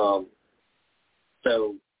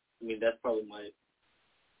 So, I mean, that's probably my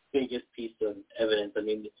biggest piece of evidence. I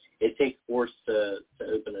mean, it takes force to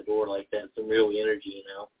open a door like that, some real energy, you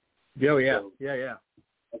know? Oh, yeah. So, yeah.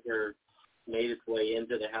 Either made its way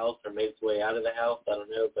into the house or made its way out of the house, I don't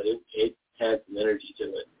know, but it had some energy to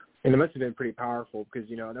it. And it must have been pretty powerful because,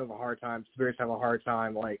 you know, I have a hard time, spirits have a hard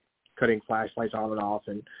time, like, cutting flashlights on and off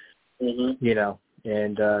and, mm-hmm. you know,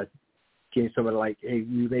 and getting someone like, hey,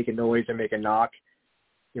 you make a noise and make a knock.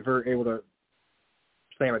 If we're able to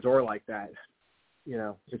slam a door like that, you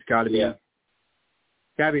know, it's got to be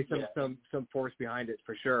some force behind it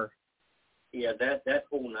for sure. Yeah, that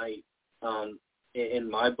whole night, in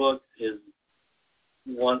my book, is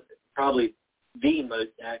probably the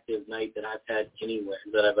most active night that I've had anywhere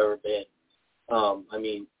that I've ever been. I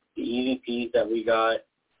mean, the EVPs that we got,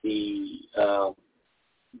 the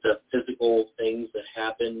physical things that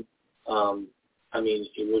happened. I mean,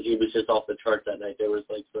 it was just off the charts that night. There was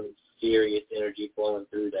like some serious energy flowing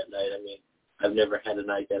through that night. I mean, I've never had a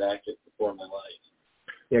night that active before in my life.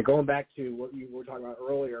 Yeah, going back to what you were talking about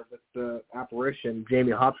earlier with the apparition,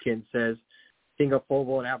 Jamie Hopkins says, seeing a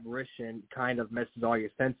full-blown apparition kind of messes all your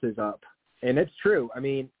senses up. And it's true. I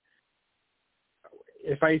mean,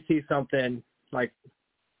 if I see something like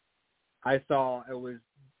I saw,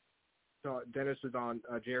 Dennis was on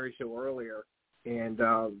a Geri show earlier, and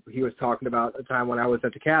he was talking about a time when I was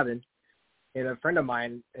at the cabin, and a friend of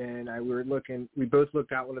mine and we both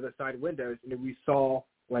looked out one of the side windows, and we saw,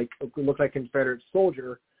 like, it looked like a Confederate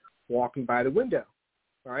soldier walking by the window,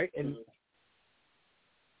 all right? And,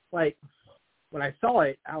 like, when I saw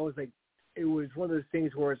it, I was like, it was one of those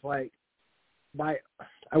things where it's like,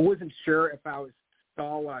 I wasn't sure if I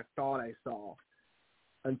saw what I thought I saw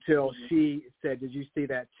until she said, did you see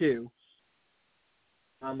that too?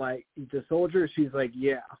 I'm like, the soldier? She's like,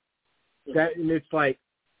 yeah. That, and it's like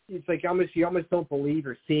you almost don't believe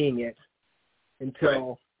you're seeing it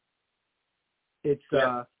until it's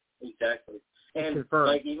exactly. And confirmed.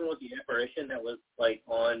 Like even with the apparition that was like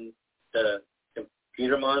on the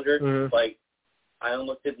computer monitor, like I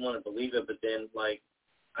almost didn't want to believe it, but then like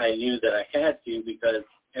I knew that I had to because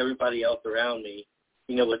everybody else around me,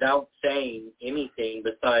 you know, without saying anything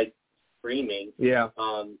besides screaming,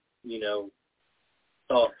 you know,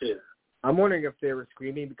 saw it too. I'm wondering if they were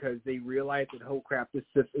screaming because they realized that, oh crap, this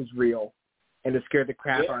stuff is real, and it scared the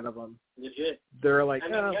crap out of them. Legit. They're like,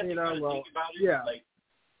 think about it, like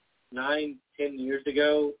 9-10 years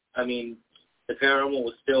ago, I mean, the paranormal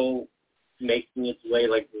was still making its way,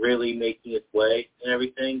 like really making its way and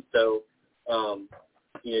everything. So,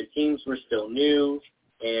 you know, teams were still new,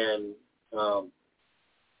 and I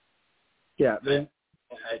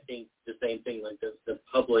think the same thing, like the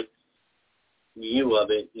public view of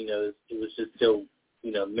it, you know, it was just still,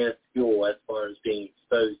 you know, minuscule as far as being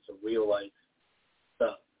exposed to real life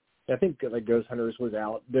stuff. I think like Ghost Hunters was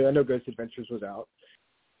out. I know Ghost Adventures was out.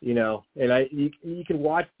 You know, and you can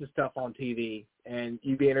watch the stuff on TV and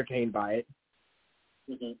you be entertained by it,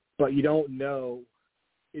 but you don't know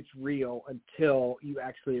it's real until you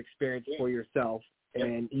actually experience it for yourself,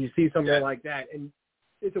 and you see something like that, and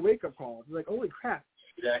it's a wake-up call. It's like, holy crap!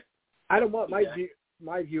 Exactly. I don't want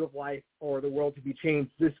my view of life or the world to be changed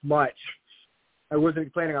this much. I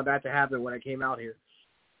wasn't planning on that to happen when I came out here.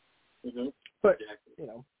 But you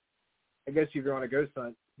know, I guess if you're on a ghost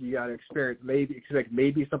hunt, you got to expect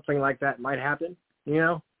maybe something like that might happen, you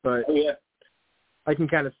know, but I can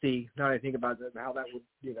kind of see, now that I think about it, how that would,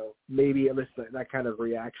 you know, maybe elicit that kind of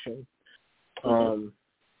reaction.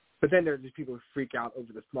 But then there's just people who freak out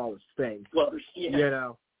over the smallest thing. Well, you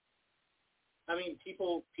know. I mean,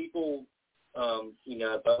 people, you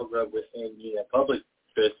know, above within, you know, public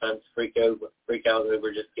ghost hunts freak out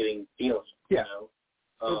over just getting feelings, you know.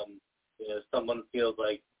 You know, someone feels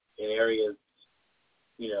like an area is,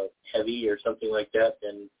 you know, heavy or something like that,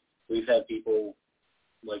 then we've had people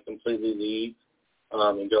like completely leave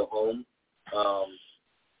and go home.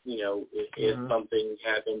 if something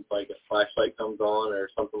happens, like a flashlight comes on or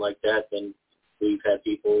something like that, then we've had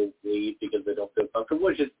people leave because they don't feel comfortable,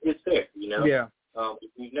 which is it's fair, Yeah.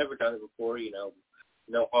 If you've never done it before,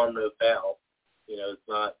 no harm, no foul. It's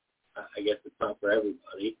not, I guess it's not for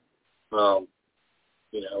everybody. And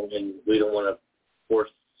we don't want to force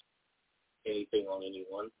anything on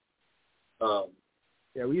anyone.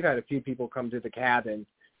 Yeah, we've had a few people come to the cabin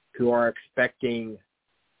who are expecting,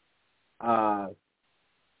 I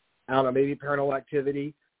don't know, maybe paranormal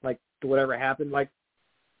activity, like whatever happened, like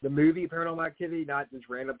the movie Paranormal Activity, not just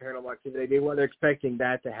random paranormal activity. They're expecting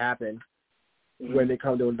that to happen when they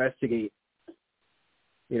come to investigate.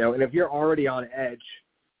 And if you're already on edge,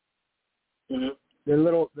 the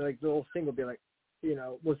little thing will be like,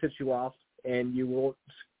 will set you off, and you will,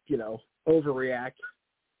 overreact,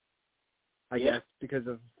 I guess, because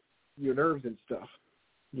of your nerves and stuff,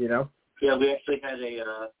 Yeah, we actually had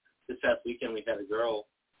this past weekend we had a girl,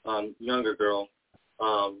 younger girl,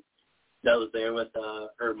 that was there with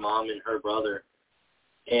her mom and her brother,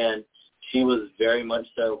 and she was very much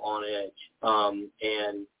so on edge.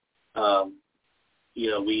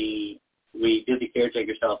 We did the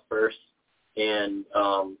caretaker's house first, and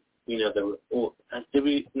we did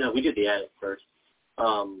the attic first,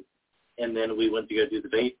 and then we went to go do the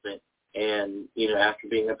basement. And after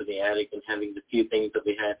being up in the attic and having the few things that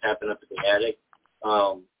we had happen up in the attic,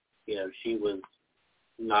 she was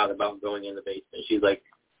not about going in the basement. She's like,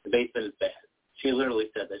 the basement is bad. She literally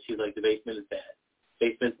said that. She's like, the basement is bad.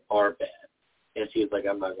 Basements are bad. And she was like,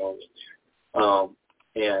 I'm not going in there.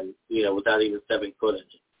 And, without even stepping foot in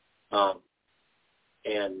it.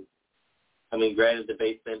 And, I mean, granted, the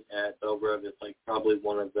basement at Belle Grove is like probably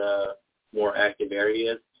one of the more active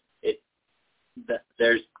areas.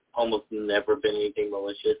 There's almost never been anything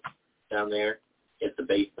malicious down there. It's the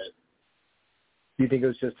basement. Do you think it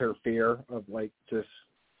was just her fear of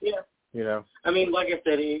Yeah. I mean, like I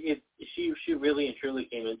said, she really and truly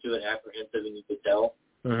came into it apprehensive, and you could tell.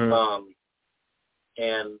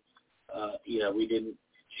 We didn't.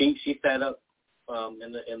 She sat up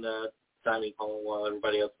in the dining hall while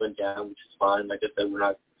everybody else went down, which is fine. Like I said, we're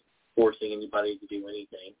not forcing anybody to do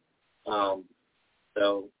anything.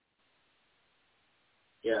 So,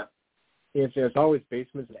 yeah. It's always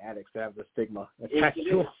basements and attics that have the stigma attached to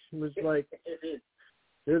them. It was like,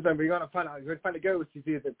 we're going to find a ghost. It's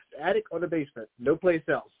either the attic or the basement. No place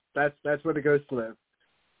else. That's where the ghosts live.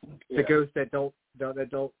 Yeah. The ghosts that don't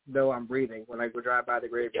know I'm breathing when I go drive by the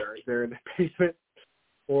graveyard. They're in the basement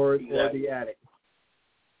or the attic.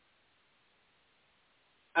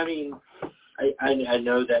 I mean, I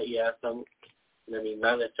know that some. I mean,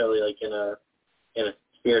 not necessarily like in a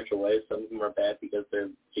spiritual way. Some of them are bad because they're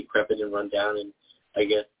decrepit and run down, and I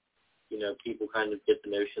guess people kind of get the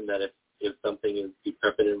notion that if something is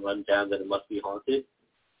decrepit and run down, that it must be haunted.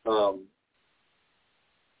 But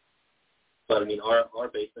I mean, our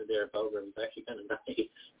basement there at Belle Grove is actually kind of nice.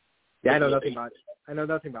 Yeah, I know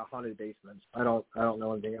nothing about haunted basements. I don't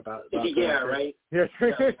know anything about yeah, right. Yeah.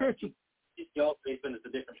 Y'all's basement is a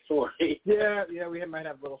different story. Yeah, we might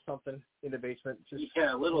have a little something in the basement. Just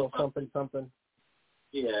a little something.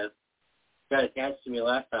 Yeah, got attached to me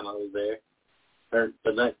last time I was there, or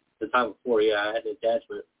the time before. Yeah, I had an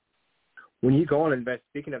attachment. When you go on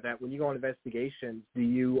speaking of that, when you go on investigations, do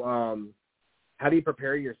you how do you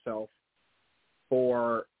prepare yourself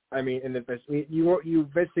for? I mean, you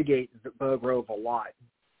investigate Belle Grove a lot.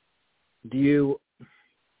 Do you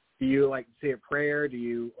like say a prayer?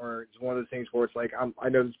 Or it's one of those things where it's like I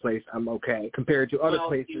know this place, I'm okay, compared to other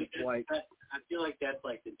places like. I feel like that's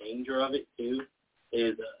like the danger of it too.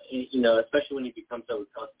 Is especially when you become so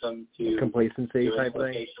accustomed to complacency type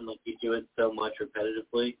thing, like you do it so much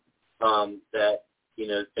repetitively, that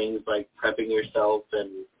things like prepping yourself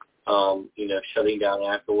and shutting down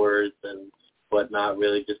afterwards and whatnot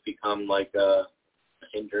really just become like a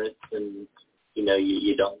hindrance, and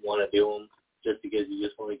you don't want to do them just because you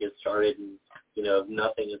just want to get started, and if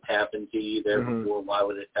nothing has happened to you there before, why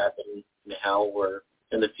would it happen now or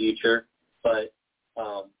in the future? But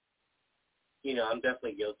I'm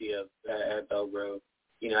definitely guilty of at Belle Grove.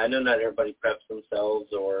 I know not everybody preps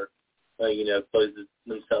themselves or, closes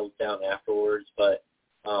themselves down afterwards, but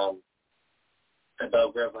at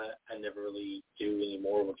Belle Grove I never really do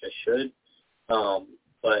anymore, which I should.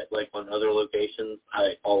 But like on other locations,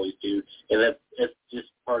 I always do, and that's just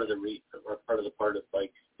part of the part of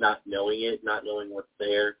like not knowing it, not knowing what's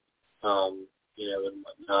there, and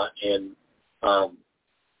whatnot, and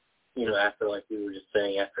after, like we were just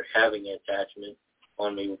saying, after having an attachment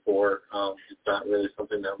on me before, it's not really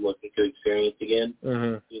something that I'm looking to experience again.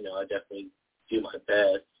 I definitely do my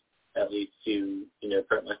best, at least to,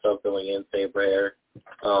 prep myself going in, say a prayer,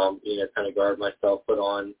 kind of guard myself, put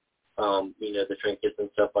on, the trinkets and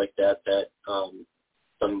stuff like that some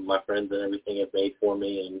of my friends and everything have made for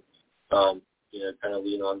me, and, kind of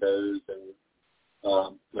lean on those and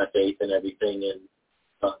my faith and everything.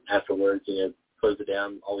 And afterwards, close it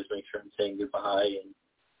down, always make sure I'm saying goodbye and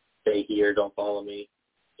stay here, don't follow me,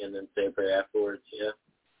 and then say a prayer afterwards,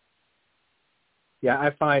 Yeah,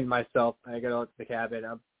 I find myself, I go to the cabin,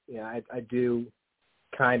 I do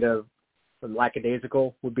kind of,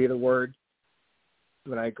 lackadaisical would be the word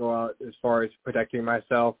when I go out as far as protecting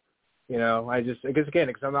myself.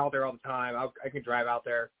 Because I'm out there all the time. I can drive out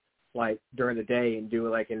there like during the day and do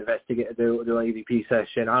like do an EVP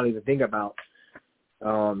session. I don't even think about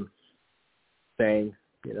saying,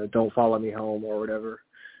 don't follow me home or whatever.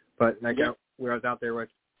 But I was out there with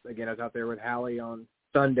Hallie on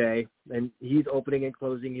Sunday, and he's opening and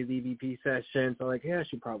closing his EVP session. So I'm like, I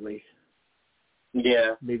should probably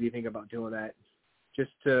maybe think about doing that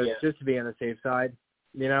just to be on the safe side,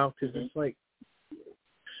 because it's like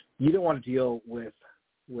you don't want to deal with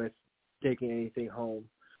taking anything home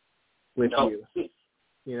with you.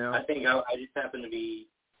 I think I just happened to be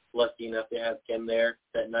lucky enough to have Kim there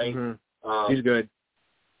that night. Mm-hmm. She's good.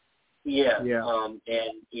 Yeah. And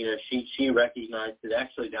she recognized it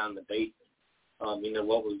actually down in the basement.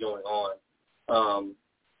 What was going on.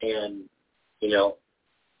 And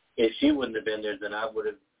if she wouldn't have been there, then I would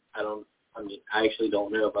have. I actually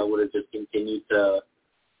don't know if I would have just continued to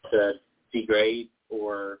degrade,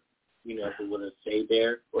 or if it would have stayed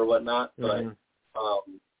there or whatnot. Mm-hmm.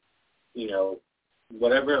 But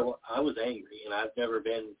whatever, I was angry, and I've never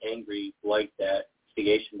been angry like that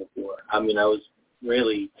instigation before. I was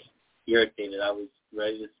really irritated. I was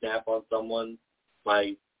ready to snap on someone.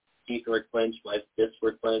 My teeth were clenched, my fists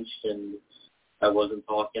were clenched, and I wasn't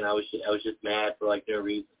talking. I was just mad for like no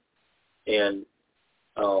reason. And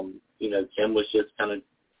Kim was just kind of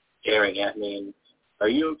staring at me and, "Are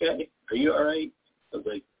you okay? Are you all right?" I was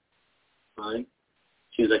like, "Fine."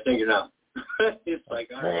 She was like, "No, you're not." It's like,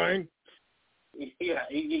 all right. Yeah,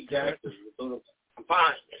 exactly. I'm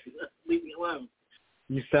fine. Leave me alone.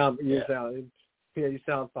 You sound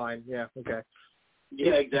fine. Yeah, okay.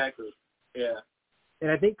 Yeah, exactly. Yeah. And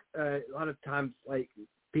I think a lot of times, like,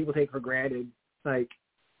 people take for granted, like,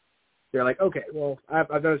 they're like, okay, well, I've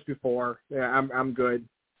done this before. Yeah, I'm good.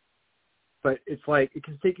 But it's like it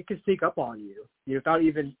can sneak up on you without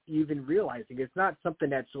even realizing. It's not something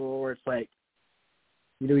that's where it's like,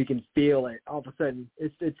 you can feel it. All of a sudden,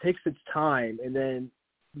 it takes its time, and then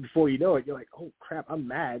before you know it, you're like, oh crap, I'm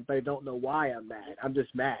mad, but I don't know why I'm mad. I'm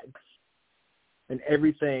just mad, and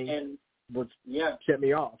everything will set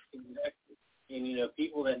me off. Exactly. And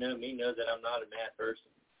people that know me know that I'm not a mad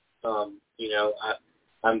person.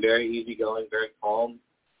 I'm very easygoing, very calm,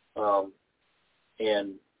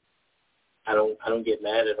 and I don't get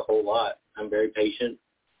mad at a whole lot. I'm very patient.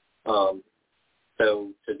 So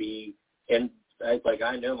to be, and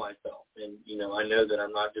I know myself, and I know that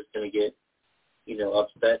I'm not just going to get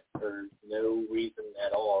upset for no reason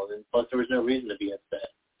at all. And plus, there was no reason to be upset.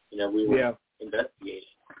 We were investigating.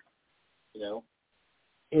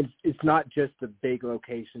 It's not just the big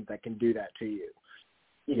locations that can do that to you.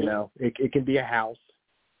 Mm-hmm. It can be a house.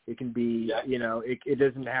 It can be, it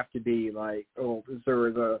doesn't have to be like, oh, there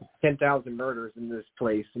was 10,000 murders in this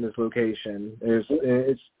place, in this location.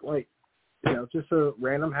 It's like, just a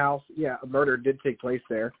random house. Yeah, a murder did take place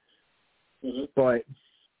there. Mm-hmm. But,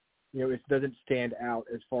 it doesn't stand out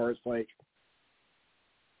as far as like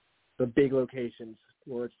the big locations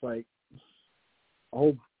where it's like a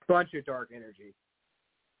whole bunch of dark energy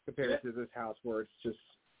compared to this house where it's just,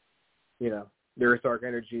 there is dark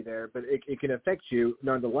energy there, but it can affect you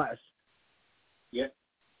nonetheless. Yeah.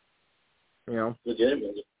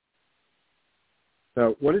 Legitimately.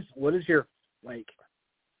 So what is your, like,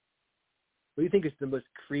 what do you think is the most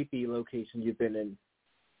creepy location you've been in?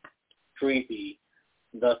 Creepy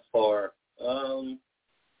thus far.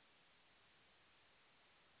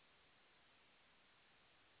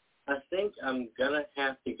 I think I'm going to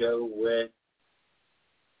have to go with,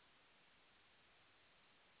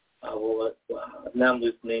 now I'm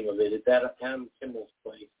losing the name of it. It's at Adam Kimball's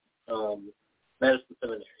place, Madison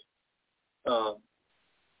Seminary.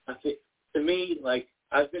 I think, to me, like,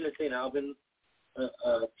 I've been to St. Albans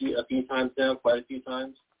a few times now, quite a few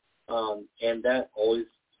times, and that always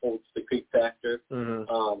holds the creep factor.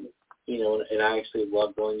 Mm-hmm. And I actually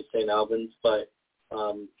love going to St. Albans, but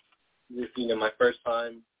this, my first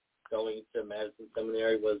time going to Madison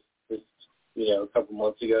Seminary was this, a couple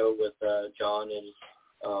months ago with John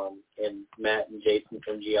and Matt and Jason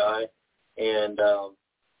from GI, and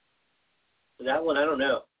that one, I don't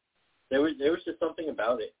know. there was just something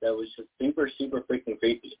about it that was just super, super freaking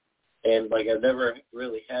creepy. And, like, I've never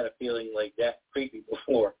really had a feeling like that creepy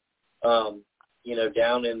before. Down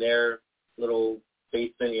in their little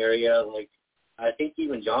basement area, like, I think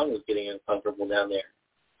even John was getting uncomfortable down there.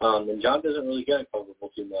 And John doesn't really get uncomfortable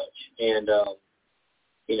too much. And,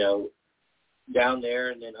 down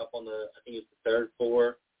there and then up on I think it's the third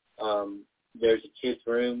floor, there's a kid's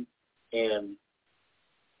room, and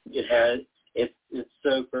it's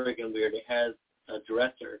so freaking weird. It has a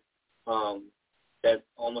dresser that's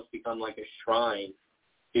almost become like a shrine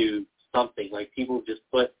to something. Like, people just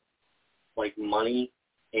put, like, money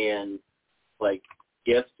and, like,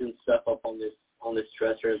 gifts and stuff up on this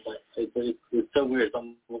dresser. It's like it's so weird. It's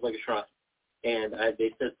almost like a shrine. And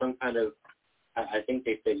they said some kind of, I think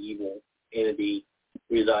they said evil entity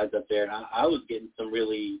resides up there. And I was getting some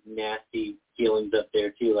really nasty feelings up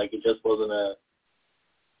there too. Like, it just wasn't a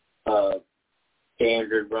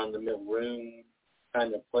standard run-of-the-mill room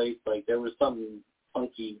kind of place. Like, there was something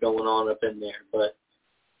funky going on up in there. But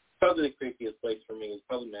probably the creepiest place for me is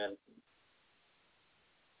probably Madison.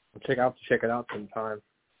 Check it out sometime.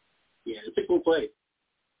 Yeah, it's a cool place.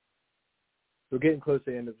 We're getting close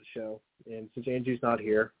to the end of the show, and since Angie's not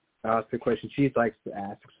here, I'll ask the question she likes to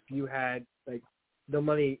ask. If you had, like,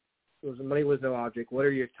 money was no object, what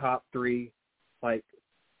are your top 3, like,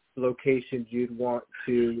 locations you'd want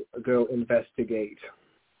to go investigate?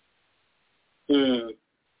 MJ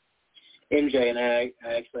and I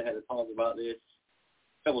actually had a talk about this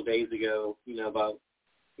a couple of days ago, about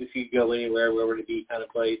if you go anywhere, where would it be kind of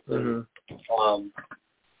place. And,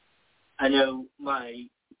 I know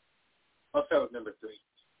I'll start with number 3.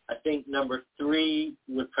 I think number 3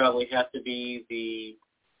 would probably have to be the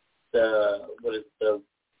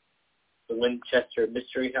Winchester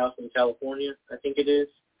Mystery House in California, I think it is.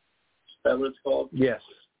 Is that what it's called? Yes.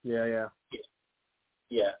 Yeah.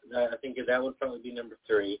 Yeah, I think that would probably be number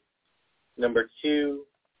 3. Number 2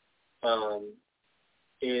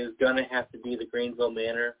 is going to have to be the Greenville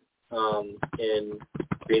Manor in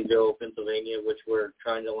Greenville, Pennsylvania, which we're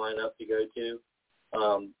trying to line up to go to.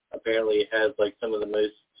 Apparently it has, like, some of the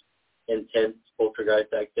most intense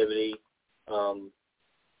poltergeist activity. I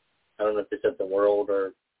don't know if they said the world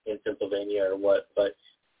or in Pennsylvania or what, but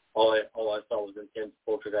all I saw was intense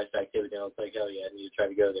poltergeist activity, and I was like, hell yeah, I need to try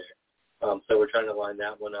to go there. So we're trying to line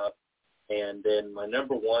that one up. And then my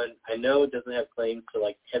number 1, I know it doesn't have claims to,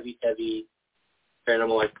 like, heavy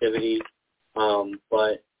paranormal activity,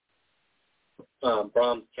 but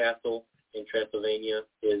Brahms Castle in Transylvania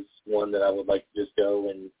is one that I would like to just go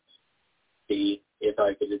and see if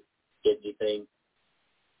I could just get anything.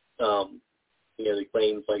 The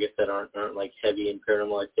claims, like I said, aren't like heavy in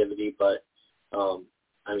paranormal activity, but I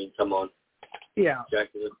mean, come on. Yeah.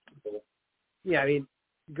 Dracula. Yeah, I mean,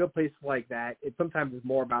 good places like that, it sometimes is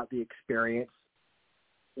more about the experience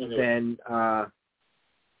than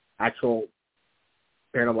actual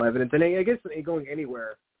paranormal evidence. And I guess going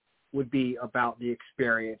anywhere would be about the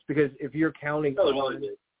experience, because if you're counting on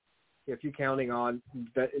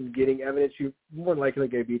getting evidence, you're more likely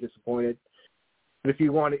going to be disappointed. But if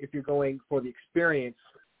you're going for the experience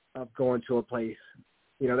of going to a place,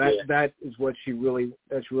 that is what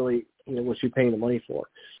that's really what you're paying the money for.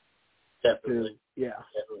 Definitely. Yeah.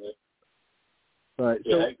 Definitely. But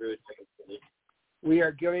yeah, I agree with that. We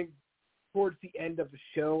are going towards the end of the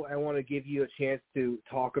show. I want to give you a chance to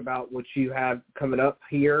talk about what you have coming up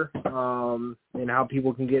here, and how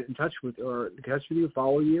people can get in touch with you,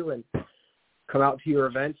 follow you, and come out to your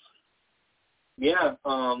events. Yeah.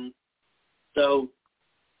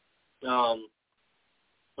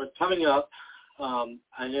 What's coming up?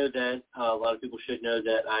 I know that a lot of people should know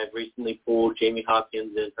that I've recently pulled Jamie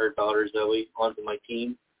Hopkins and her daughter Zoe onto my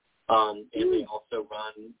team, and they also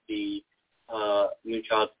run the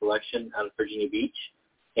Moonchild Collection out of Virginia Beach.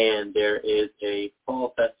 And there is a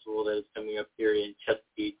fall festival that is coming up here in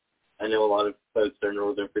Chesapeake. I know a lot of folks are in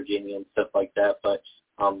Northern Virginia and stuff like that, but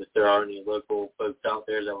if there are any local folks out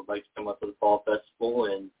there that would like to come up to the fall festival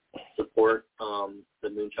and support the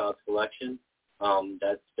Moonchild Collection,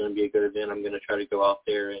 that's going to be a good event. I'm going to try to go out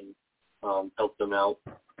there and help them out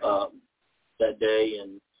that day.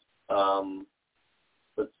 And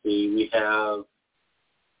let's see, we have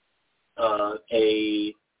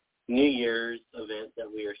a New Year's event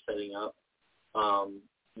that we are setting up.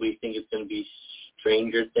 We think it's going to be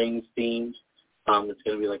Stranger Things themed. It's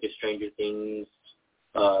going to be like a Stranger Things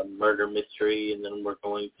murder mystery, and then we're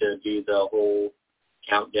going to do the whole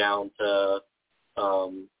countdown to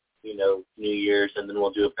New Year's, and then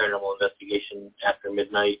we'll do a paranormal investigation after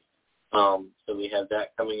midnight. So we have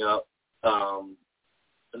that coming up, and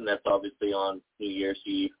that's obviously on New Year's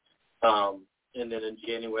Eve. And then in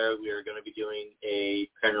January, we are going to be doing a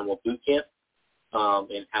paranormal boot camp,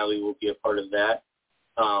 and Howie will be a part of that.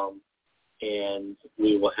 And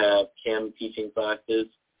we will have Kim teaching classes.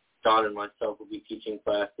 John and myself will be teaching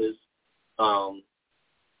classes.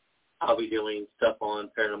 I'll be doing stuff on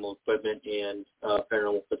paranormal equipment and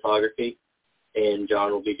paranormal photography, and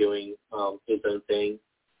John will be doing his own thing.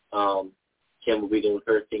 Kim will be doing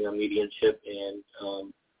her thing on mediumship, and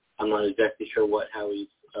I'm not exactly sure how he's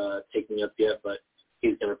taking up yet, but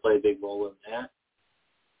he's going to play a big role in that.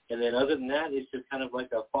 And then other than that, it's just kind of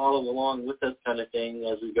like a follow along with us kind of thing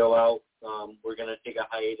as we go out. We're going to take a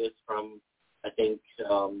hiatus from, I think,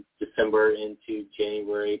 December into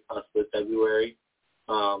January, possibly February.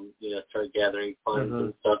 Start gathering funds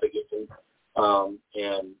and stuff again,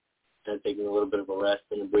 and taking a little bit of a rest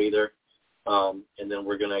and a breather. And then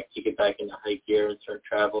we're going to kick it back into high gear and start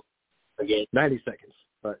traveling again. 90 seconds,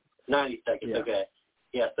 but 90 seconds, yeah. Okay.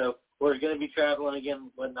 Yeah, so we're going to be traveling again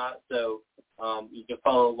and whatnot, so you can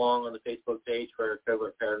follow along on the Facebook page for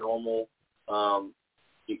Covert Paranormal.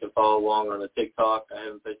 You can follow along on the TikTok. I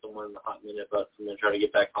haven't posted one in a hot minute, but I'm going to try to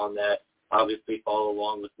get back on that. Obviously, follow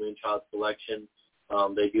along with Moonshot Selection.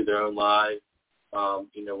 They do their own live,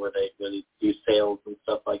 where they do sales and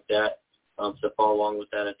stuff like that. So follow along with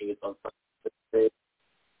that. I think it's on Sunday.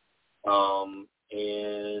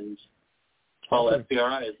 And follow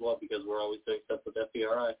FPRI as well, because we're always doing stuff with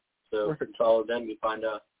FPRI. So follow them, you find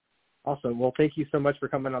out. Awesome. Well, thank you so much for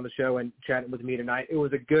coming on the show and chatting with me tonight. It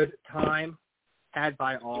was a good time had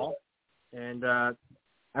by all. And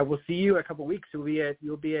I will see you in a couple of weeks. You'll be at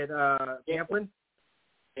Pamplin?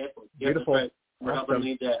 Pamplin. Beautiful. Right. We're helping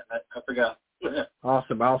lead that. I forgot.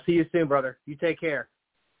 Awesome. I'll see you soon, brother. You take care.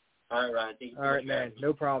 All right, Ryan. Thank you. All right, man.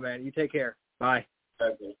 No problem, man. You take care. Bye. All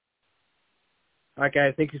right, man. All right,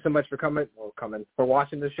 guys. Thank you so much for for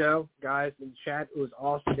watching the show. Guys, in the chat, it was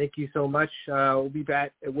awesome. Thank you so much. We'll be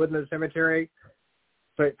back at Woodland Cemetery,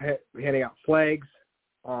 handing out flags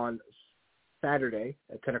on Saturday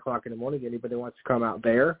at 10 o'clock in the morning. Anybody wants to come out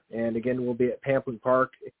there. And, again, we'll be at Pamplin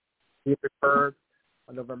Park in Petersburg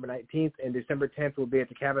on November 19th. And December 10th, we'll be at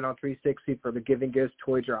the Cabin on 360 for the Giving Gifts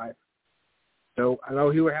Toy Drive. So I know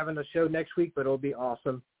we're having a show next week, but it'll be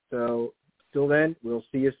awesome. So till then, we'll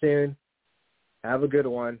see you soon. Have a good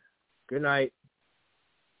one. Good night.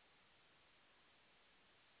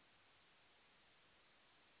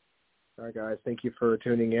 All right, guys. Thank you for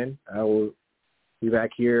tuning in. I will be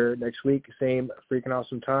back here next week. Same freaking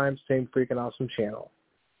awesome time, same freaking awesome channel.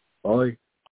 Bye.